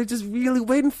everybody just really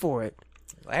waiting for it.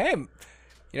 Hey,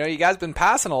 you know, you guys been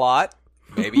passing a lot.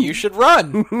 Maybe you should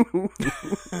run.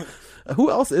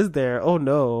 Who else is there? Oh,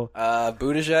 no.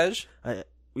 Buttigieg. Did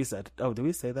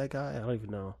we say that guy? I don't even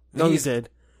know. No, he did.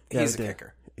 Yeah, he's a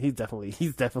kicker. He's definitely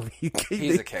he's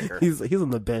a kicker. He's on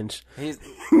the bench.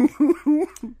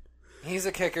 He's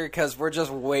a kicker because we're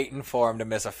just waiting for him to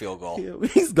miss a field goal. Yeah,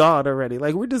 he's gone already.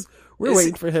 Like, we're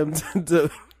waiting for him to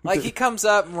like, he comes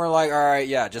up and we're like, all right,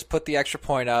 yeah, just put the extra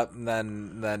point up and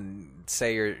then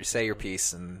say your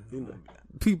piece. And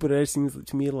people, that seems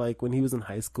to me like when he was in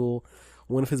high school,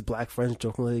 one of his black friends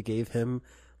jokingly gave him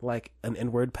like an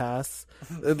N-word pass,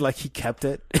 and like he kept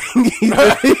it. He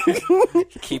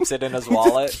keeps it in his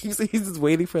wallet. He's just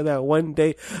waiting for that one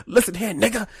day. Listen here,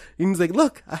 nigga. And he's like,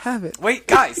 look, I have it. Wait,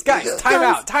 guys,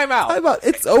 time out.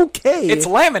 It's okay. It's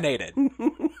laminated.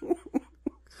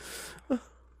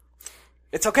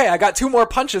 It's okay. I got 2 more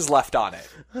punches left on it.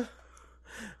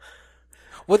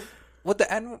 would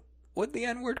the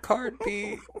N-word card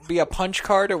be a punch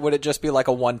card, or would it just be like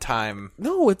a one-time?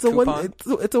 No, it's a coupon?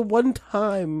 it's a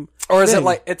one-time. Or is thing. it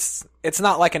like it's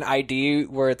not like an ID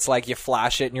where it's like you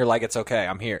flash it and you're like it's okay,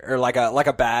 I'm here, or like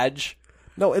a badge?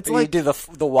 No, it's You like do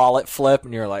the wallet flip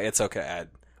and you're like it's okay,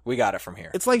 we got it from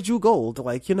here. it's like Jew Gold.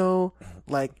 Like, you know,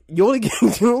 like you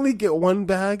only get one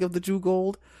bag of the Jew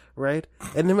Gold, right?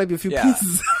 And there might be a few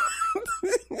pieces.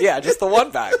 Yeah, just the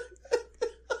one bag.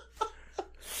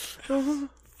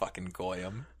 Fucking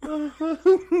Goyim.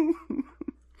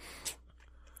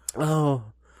 Oh,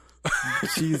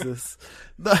 Jesus.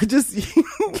 No, I just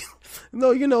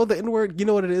no, you know the N-word. You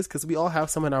know what it is, because we all have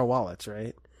some in our wallets,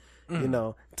 right? You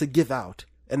know, to give out,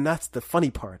 and that's the funny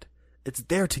part. It's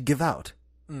there to give out,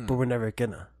 but we're never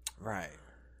gonna. Right.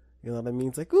 You know what I mean?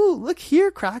 It's like, ooh, look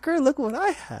here, cracker. Look what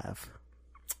I have.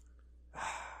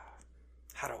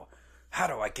 How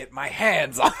do I get my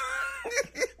hands on?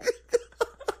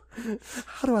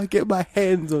 How do I get my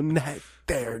hands on that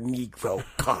there Negro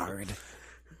card?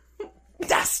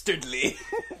 Dastardly.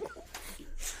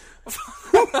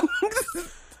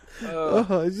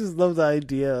 I just love the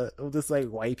idea of just like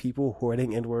white people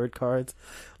hoarding N-word cards.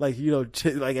 Like, you know,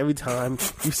 like every time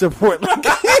you support, like,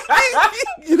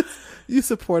 you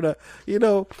support a, you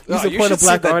know, you support a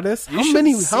black artist. How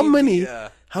many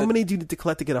do you need to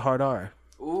collect to get a hard R?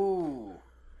 Ooh,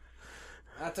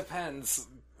 that depends.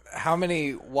 How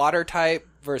many water type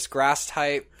versus grass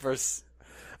type versus?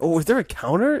 Oh, is there a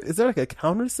counter? Is there like a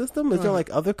counter system? Is there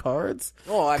like other cards?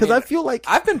 Well, because I feel like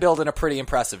I've been building a pretty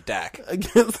impressive deck.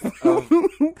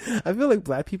 I feel like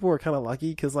black people are kind of lucky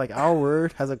because like our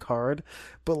word has a card,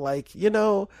 but like, you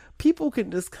know, people can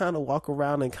just kind of walk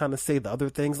around and kind of say the other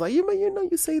things. Like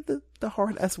you say the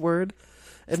hard S word.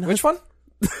 And which one?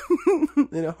 You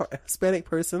know, a Hispanic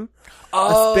person,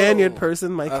 a Spaniard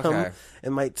person might come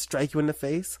and might strike you in the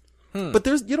face. But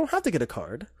you don't have to get a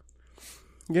card.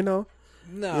 You know.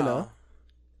 No.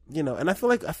 You know, and I feel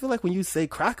like when you say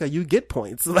cracker, you get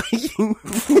points. Like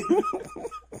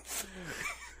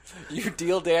you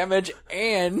deal damage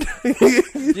and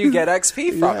you get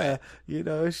XP from it. You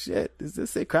know, shit. Does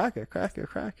this say cracker?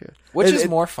 Which is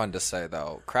more fun to say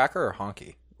though, cracker or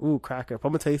honky? Ooh, cracker. I'm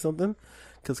gonna tell you something,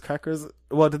 because crackers.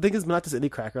 Well, the thing is, not just any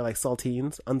cracker, like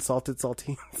saltines, unsalted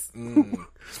saltines.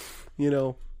 You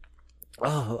know.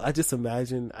 Oh, I just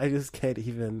can't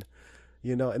even.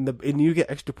 You know, and you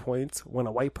get extra points when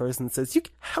a white person says,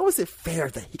 how is it fair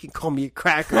that he can call me a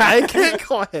cracker? I can't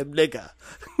call him nigga.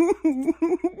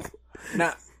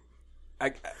 Now,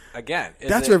 again,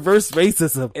 that's reverse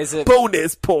racism. Is it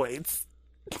bonus points?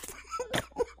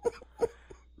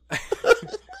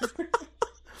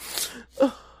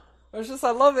 It's just, I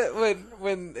love it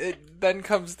when it then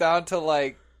comes down to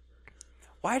like,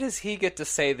 why does he get to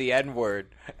say the N-word?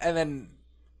 And then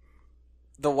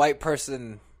the white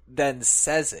person then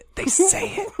says it. They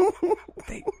say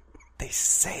it. They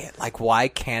say it. Like, why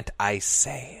can't I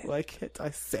say it? Why can't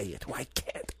I say it? Why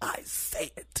can't I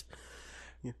say it?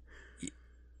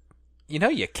 You know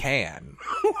you can.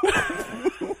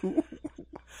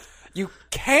 You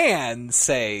can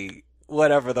say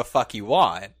whatever the fuck you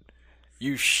want.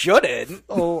 You shouldn't.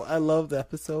 Oh, I love the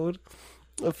episode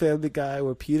of Family Guy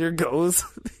where Peter goes.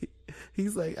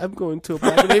 He's like, I'm going to a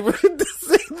black neighborhood to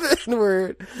say the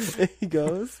N-word. And he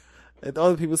goes, and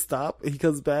all the people stop. And he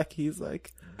comes back. He's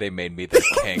like, they made me the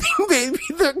king. They made me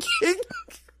the king.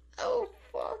 Oh,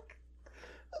 fuck.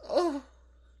 Oh,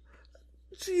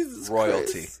 Jesus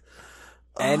Royalty. Christ.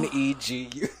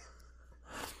 N-E-G-U.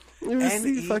 You ever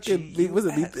see fucking,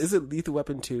 is it Lethal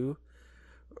Weapon 2?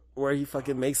 Where he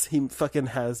fucking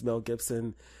has Mel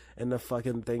Gibson and the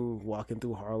fucking thing walking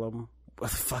through Harlem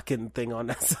with a fucking thing on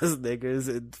that says niggers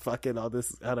and fucking all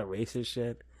this other racist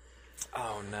shit.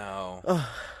 Oh no.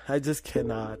 I just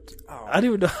cannot. I don't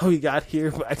even know how he got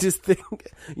here, but I just think,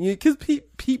 because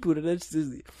Pete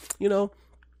Buttigieg, you know,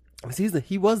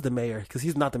 he was the mayor, because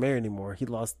he's not the mayor anymore. He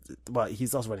lost, well,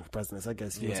 he's also running for president, so I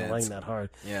guess he wasn't running that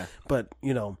hard. Yeah. But,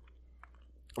 you know,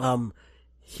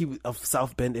 he of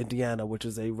South Bend, Indiana, which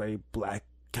is a very black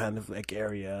kind of like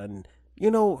area, and you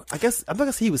know, I guess I'm not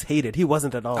gonna say he was hated. He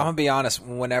wasn't at all. I'm gonna be honest.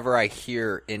 Whenever I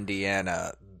hear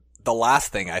Indiana, the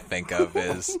last thing I think of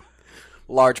is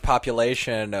large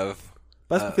population of.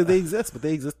 That's because they exist, but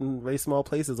they exist in very small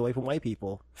places away from white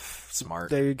people. Smart.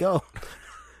 There you go.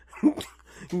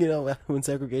 You know, when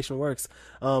segregation works.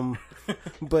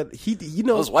 But you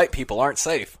know, those white people aren't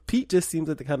safe. Pete just seems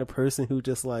like the kind of person who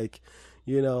just like,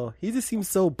 you know, he just seems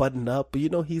so buttoned up, but you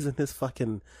know, he's in his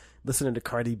fucking listening to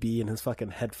Cardi B in his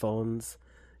fucking headphones.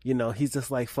 You know, he's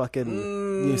just like fucking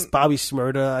you know, Bobby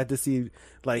Shmurda. I just see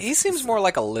like he seems more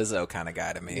like a Lizzo kind of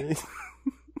guy to me.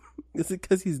 Is it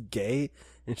because he's gay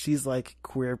and she's like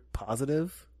queer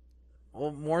positive?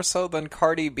 Well, more so than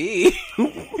Cardi B.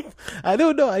 I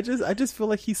don't know. I just feel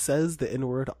like he says the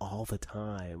N-word all the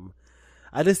time.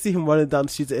 I just see him running down the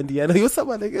streets of Indiana. What's up,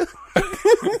 my nigga?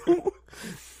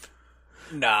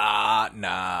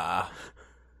 Nah.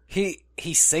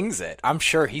 He sings it. I'm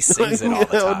sure he sings it all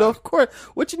the time. No, of course.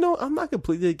 What I'm not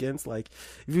completely against, like,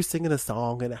 if you're singing a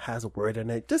song and it has a word in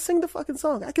it, just sing the fucking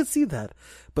song. I can see that.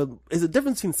 But is the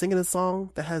difference between singing a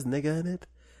song that has nigga in it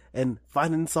and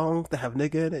finding songs that have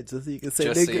nigga in it just so you can say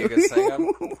just nigga? So you can sing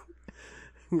them?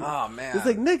 Oh, man. It's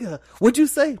like, nigga, what'd you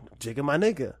say? Jigga my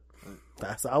nigga.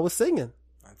 That's what I was singing.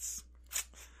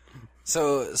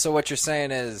 So what you're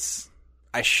saying is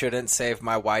I shouldn't save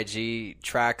my YG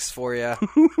tracks for you?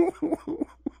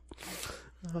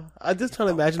 I'm just trying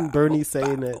to imagine Bernie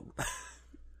saying it.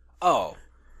 Oh.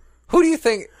 Who do you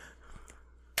think...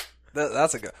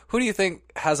 That's a good... Who do you think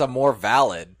has a more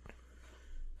valid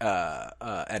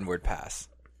N-word pass?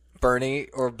 Bernie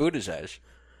or Buttigieg?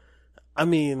 I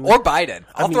mean... Or Biden.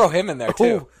 I'll throw him in there,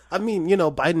 too. I mean,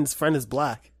 Biden's friend is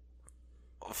black.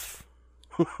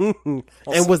 And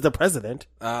was the president.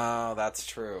 Oh, that's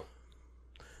true.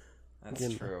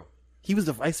 That's true. He was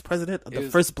the vice president of the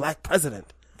first black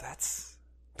president.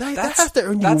 That has to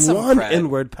earn you one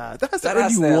N-word pass. That has to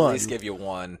earn you one. At least give you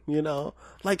one.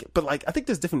 But I think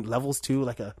there's different levels too,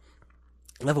 like a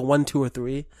level 1, 2, or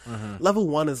 3. Mm-hmm. Level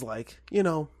 1 is like,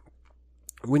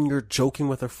 when you're joking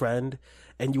with a friend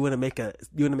and you want to make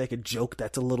a joke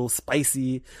that's a little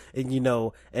spicy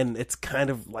and and it's kind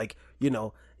of like,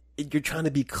 you're trying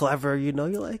to be clever, you're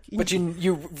like... But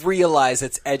you realize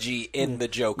it's edgy in the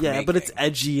joke making. Yeah, but it's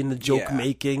edgy in the joke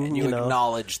making. And you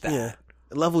acknowledge that. Yeah.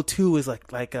 Level 2 is like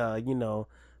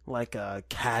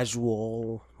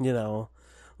casual,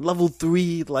 Level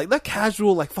 3, like, not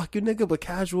casual, like, fuck you nigga, but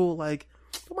casual, like,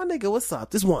 my nigga, what's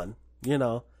up? This one,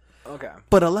 Okay.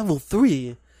 But a level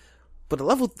 3,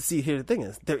 see, here the thing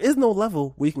is, there is no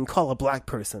level where you can call a black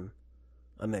person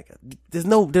a nigga.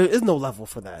 There is no level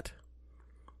for that.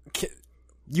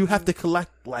 You have to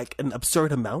collect like an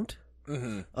absurd amount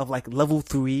of like level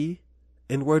 3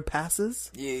 N-word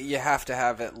passes. You have to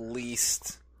have at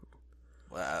least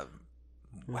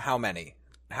how many?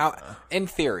 In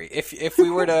theory, if we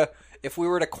were to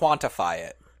quantify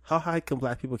it, how high can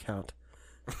black people count?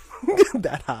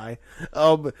 That high.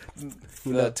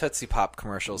 The Tootsie Pop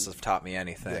commercials have taught me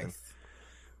anything. Yes.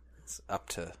 It's up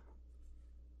to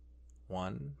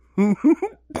 1,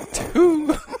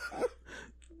 2.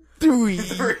 3.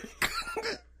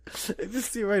 I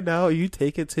just see right now, you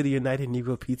take it to the United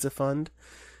Negro Pizza Fund,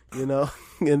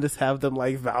 and just have them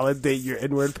like validate your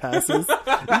N-word passes.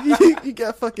 you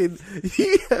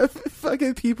have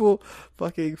fucking people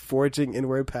fucking forging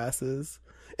N-word passes.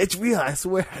 It's real, I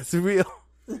swear, it's real.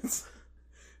 It's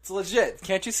legit.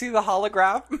 Can't you see the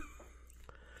hologram?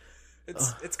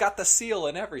 It's got the seal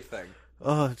and everything.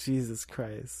 Oh, Jesus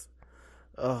Christ.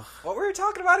 Ugh. What were we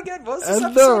talking about again? What was this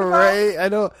episode about? Right? I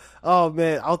know. Oh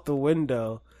man, out the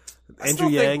window. Andrew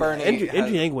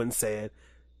Yang wouldn't say it.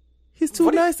 He's too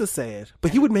nice to say it,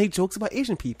 but he would make jokes about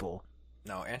Asian people.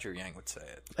 No, Andrew Yang would say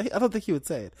it. I don't think he would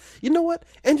say it. You know what?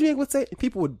 Andrew Yang would say it, and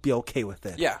people would be okay with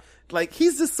it. Yeah. Like,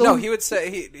 he's just so... No, he would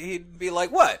say... He'd be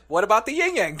like, what? What about the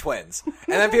Yin Yang twins? And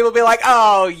then people would be like,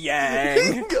 oh,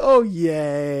 Yang. Oh,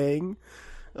 Yang.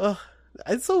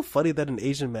 It's so funny that an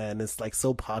Asian man is, like,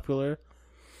 so popular.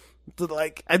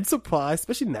 Like, I'm surprised,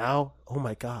 especially now. Oh,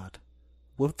 my God.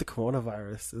 What if the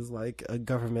coronavirus is, like, a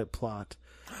government plot?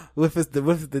 What if the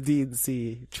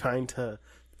DNC trying to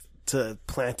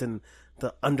plant in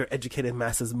the undereducated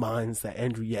masses' minds that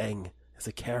Andrew Yang is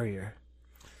a carrier?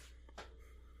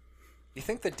 You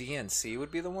think the DNC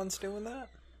would be the ones doing that?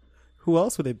 Who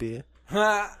else would it be?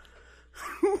 You're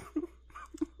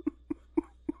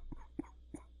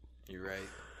right.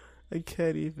 I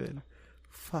can't even.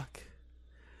 Fuck.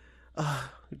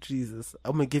 Jesus.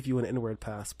 I'm gonna give you an N-word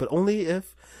pass, but only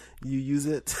if you use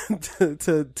it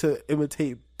to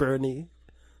imitate Bernie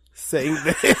saying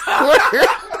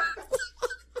that.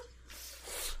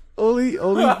 only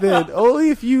then.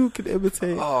 Only if you can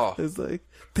imitate. Oh. It's like,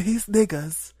 these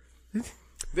niggas.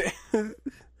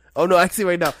 Oh no, actually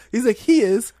right now he's like, he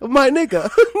is my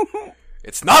nigga.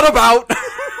 It's not about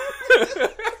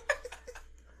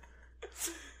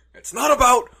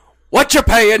what you're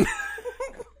paying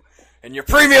and your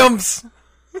premiums.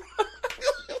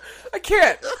 I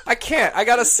can't. I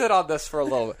gotta sit on this for a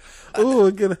little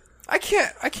bit. I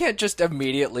can't just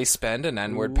immediately spend an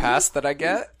N-word pass that I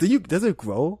get. Does it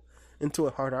grow into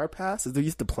a hard R pass? Is there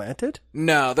used to plant it?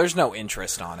 No, there's no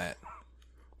interest on it.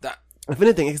 If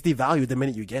anything, it's devalued the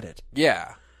minute you get it.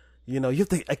 Yeah. You know, you have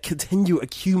to continue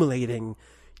accumulating,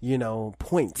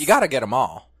 points. You got to get them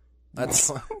all.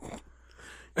 That's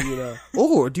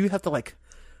or do you have to like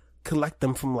collect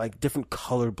them from like different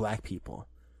colored black people?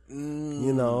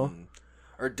 Or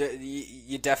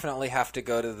you definitely have to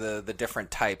go to the different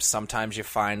types. Sometimes you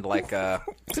find like a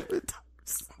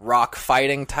rock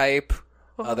fighting type.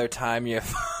 Other time you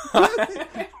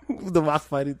the rock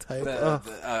fighting type.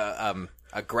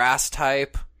 A grass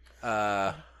type.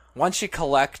 Once you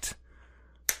collect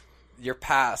your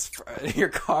your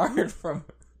card from.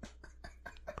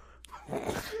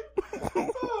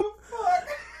 Oh, fuck.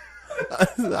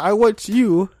 I want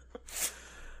you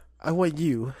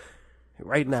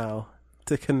right now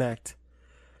to connect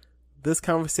this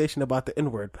conversation about the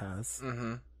N-word pass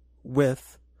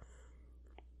with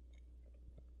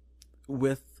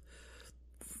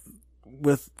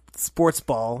sports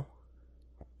ball,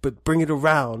 but bring it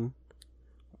around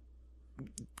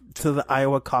to the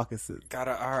Iowa caucuses. All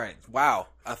right. Wow.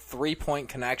 A 3-point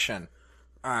connection.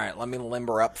 All right. Let me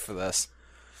limber up for this.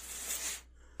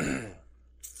 You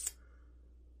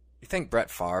think Brett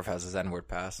Favre has his N-word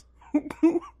pass?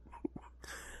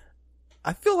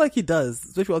 I feel like he does,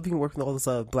 especially while being working with all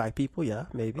those black people. Yeah,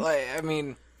 maybe.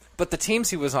 But the teams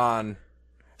he was on.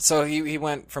 So he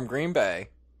went from Green Bay,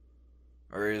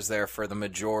 or he was there for the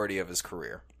majority of his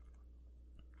career.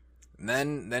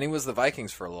 And then he was the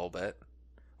Vikings for a little bit,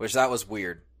 which that was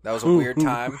weird. That was a weird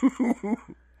time.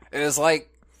 It was like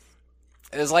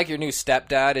your new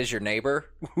stepdad is your neighbor.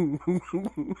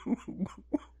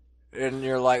 And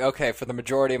you're like, okay, for the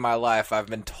majority of my life, I've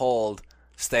been told,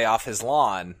 stay off his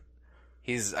lawn.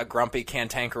 He's a grumpy,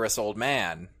 cantankerous old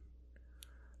man.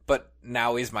 But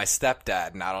now he's my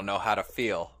stepdad, and I don't know how to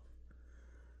feel.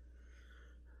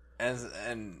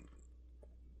 And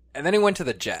then he went to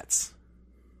the Jets.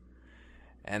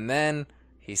 And then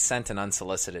he sent an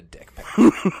unsolicited dick pic.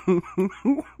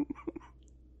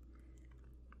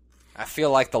 I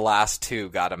feel like the last two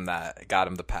got him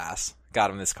the pass.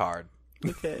 Got him this card.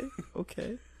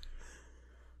 Okay.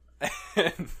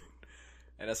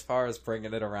 And as far as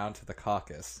bringing it around to the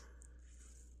caucus.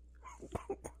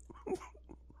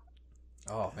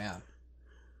 Oh, man.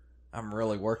 I'm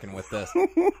really working with this. You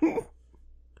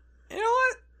know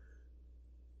what?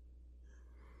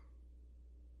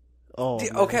 Oh,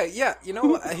 okay, yeah. You know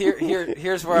what?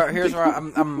 Here's where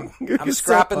I'm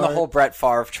scrapping the whole Brett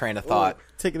Favre train of thought.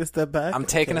 Taking a step back. I'm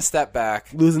taking a step back.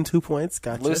 Losing 2 points.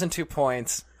 Gotcha. Losing 2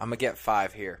 points. I'm gonna get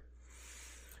 5 here.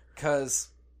 Because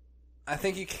I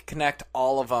think you can connect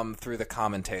all of them through the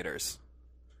commentators.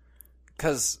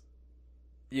 Because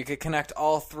you could connect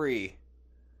all 3.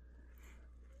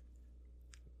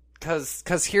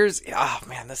 Because here's... Oh,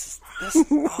 man, this...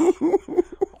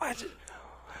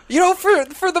 Oh,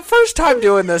 for the first time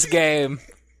doing this game,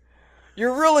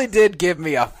 you really did give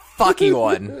me a fucky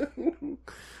one.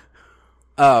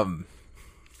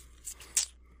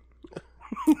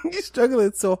 You're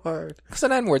struggling so hard. Because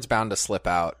an N-word's bound to slip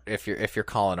out if you're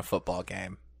calling a football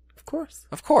game. Of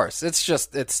course.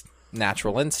 It's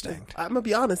natural instinct. I'm gonna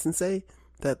be honest and say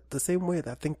that the same way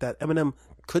that I think that Eminem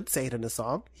could say it in a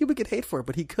song, he would get hate for it,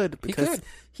 but he could because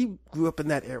he grew up in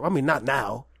that era. I mean, not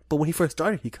now, but when he first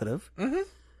started, he could have. Mm-hmm.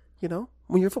 You know,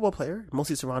 when you're a football player,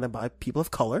 mostly surrounded by people of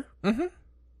color. Mm-hmm.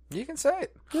 You can say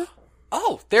it. Yeah.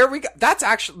 Oh, there we go. That's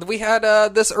actually, we had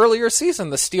this earlier season,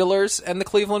 the Steelers and the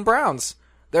Cleveland Browns.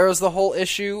 There was the whole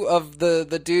issue of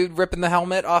the dude ripping the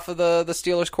helmet off of the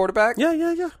Steelers quarterback.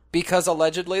 Yeah. Because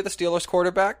allegedly the Steelers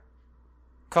quarterback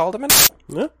called him an...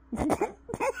 Yeah.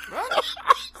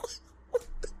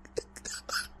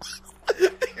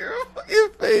 Your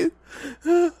face.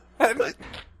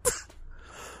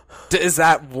 Does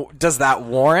that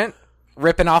warrant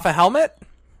ripping off a helmet?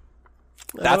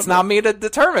 That's not me to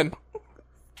determine.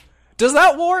 Does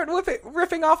that warrant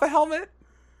ripping off a helmet?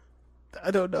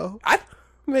 I don't know.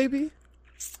 Maybe.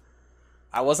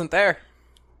 I wasn't there.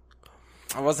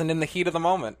 I wasn't in the heat of the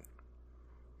moment.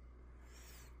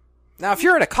 Now, if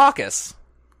you're at a caucus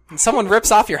and someone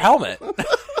rips off your helmet...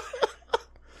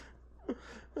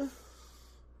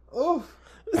 Oh.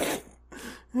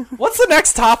 What's the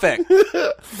next topic?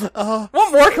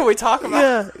 What more can we talk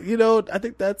about? Yeah, I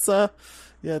think that's that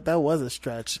was a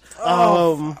stretch.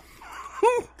 I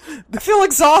feel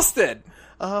exhausted.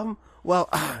 Well,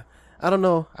 I don't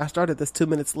know. I started this 2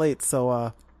 minutes late,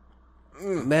 so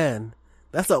man,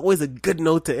 that's always a good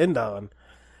note to end on.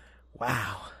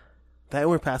 Wow. That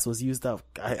N-word pass was used up.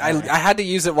 I had to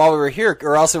use it while we were here,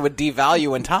 or else it would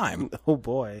devalue in time. Oh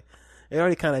boy. It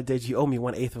already kind of did. You owe me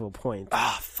 1/8 of a point.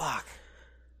 Ah, fuck.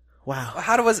 Wow.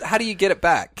 How do you get it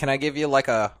back? Can I give you like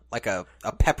a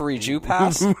peppery Jew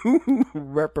pass?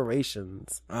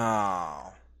 Reparations.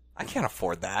 Oh. I can't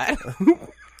afford that.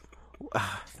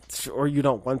 Or you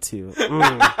don't want to.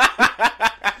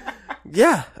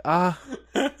 Yeah.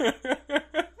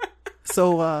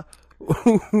 So, are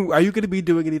you going to be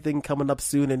doing anything coming up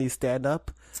soon? Any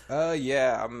stand-up?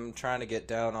 Yeah, I'm trying to get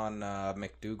down on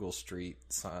McDougal Street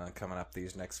coming up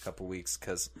these next couple weeks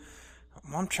because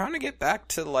I'm trying to get back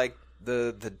to like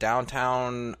the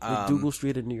downtown McDougal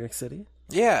Street in New York City?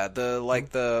 Yeah,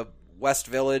 the West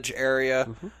Village area.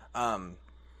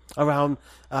 Around,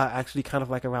 actually kind of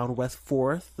like around West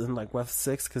 4th and like West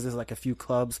 6th, because there's like a few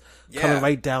clubs coming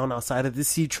right down outside of the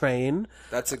C train.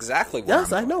 That's exactly where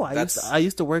I know. I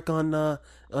used to work on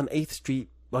 8th Street,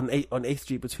 on 8th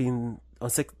Street between, on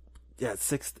 6th,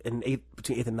 6th and 8th,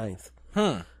 between 8th and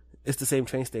 9th. It's the same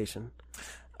train station.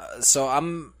 So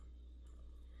I'm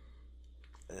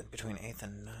between 8th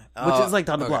and 9th. Which is like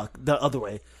down the block, the other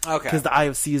way. Okay. Because the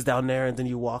IFC is down there, and then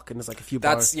you walk, and there's like a few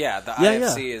bars. The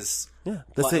IFC is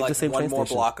the same one train more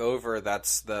station. block over.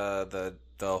 That's the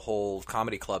whole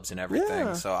comedy clubs and everything.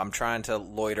 Yeah. So I'm trying to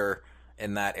loiter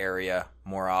in that area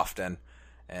more often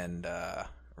and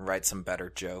write some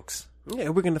better jokes. Yeah,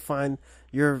 we're going to find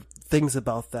your things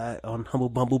about that on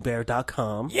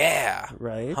humblebumblebear.com. Yeah.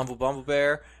 Right. Humble Bumble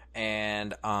Bear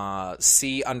and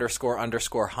C__honey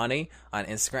on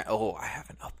Instagram. Oh, I have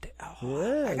an update. Oh,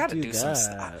 Yeah, I got to do some that,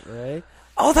 stuff. right?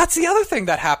 Oh, that's the other thing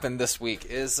that happened this week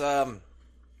is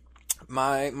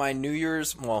my New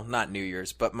Year's, well, not New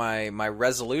Year's, but my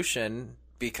resolution,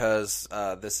 because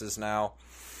this is now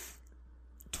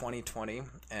 2020,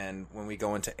 and when we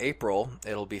go into April,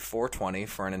 it'll be 420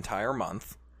 for an entire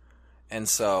month. And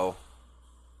so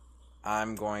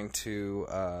I'm going to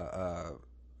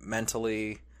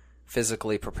mentally,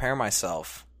 physically prepare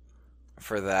myself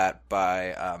for that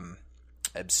by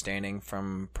abstaining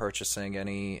from purchasing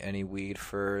any weed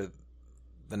for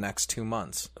the next 2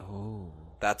 months. Oh.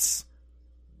 That's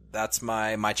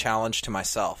my challenge to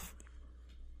myself.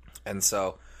 And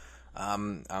so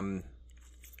I'm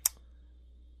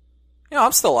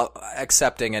still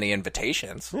accepting any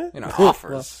invitations,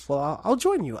 offers. Well, I'll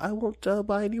join you. I won't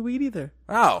buy any weed either.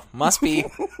 Oh, must be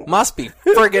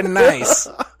friggin' nice.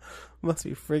 Must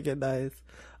be friggin' nice.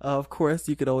 Of course,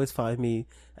 you could always find me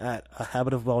at A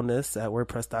Habit of Wellness at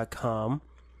WordPress.com.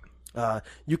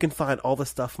 You can find all the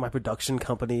stuff from my production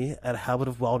company at A Habit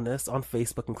of Wellness on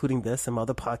Facebook, including this and my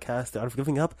other podcasts, The Art of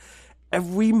Giving Up,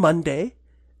 every Monday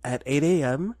at 8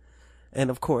 a.m. And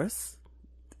of course,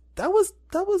 that was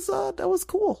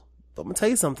cool. But I'm gonna tell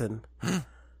you something.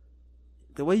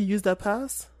 The way you used that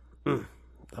pass,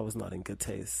 that was not in good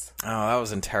taste. Oh, that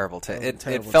was in terrible taste. It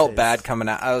Terrible felt taste. bad coming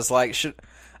out. I was like,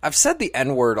 I've said the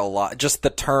N-word a lot, just the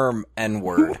term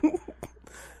N-word.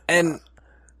 And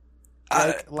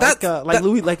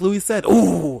like Louis said,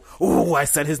 ooh, I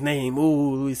said his name,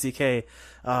 ooh, Louis C.K.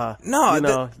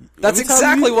 That's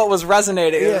exactly what was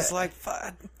resonating. It was like,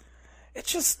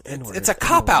 it's just, it's a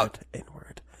cop-out.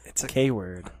 N-word. It's a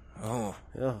K-word. Oh.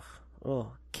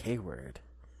 K-word.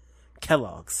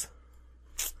 Kellogg's.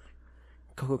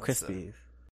 Cocoa Krispies.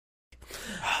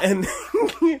 And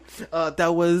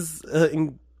that was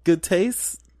in good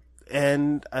taste.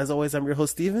 And as always, I'm your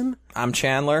host, Steven. I'm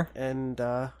Chandler. And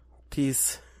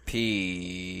peace.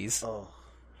 Peace. Oh,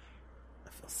 I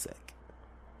feel sick.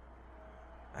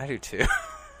 I do too.